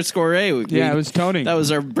merge_A. Yeah, it was Tony. That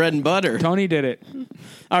was our bread and butter. Tony did it.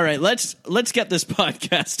 All right, let's get this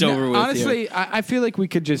podcast over with. Honestly, I feel like we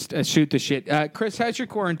could just shoot the shit. Chris, how's your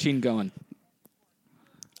quarantine going?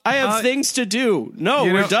 I have things to do. No,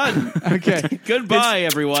 we're done. Okay. Goodbye,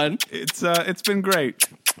 everyone. It's been great.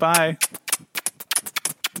 Bye.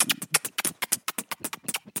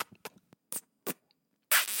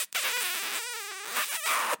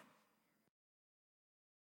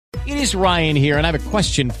 It is Ryan here, and I have a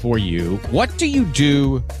question for you. What do you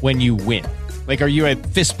do when you win? Like, are you a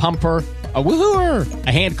fist pumper, a woohooer,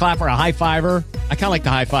 a hand clapper, a high fiver? I kind of like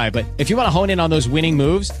the high five, but if you want to hone in on those winning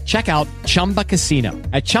moves, check out Chumba Casino.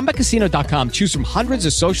 At ChumbaCasino.com, choose from hundreds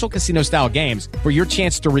of social casino-style games for your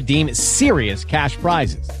chance to redeem serious cash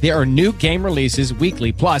prizes. There are new game releases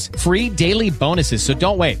weekly, plus free daily bonuses. So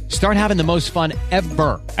don't wait. Start having the most fun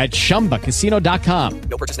ever at ChumbaCasino.com.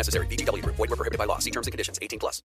 No purchase necessary. VGW Group. Void where prohibited by law. See terms and conditions. 18+.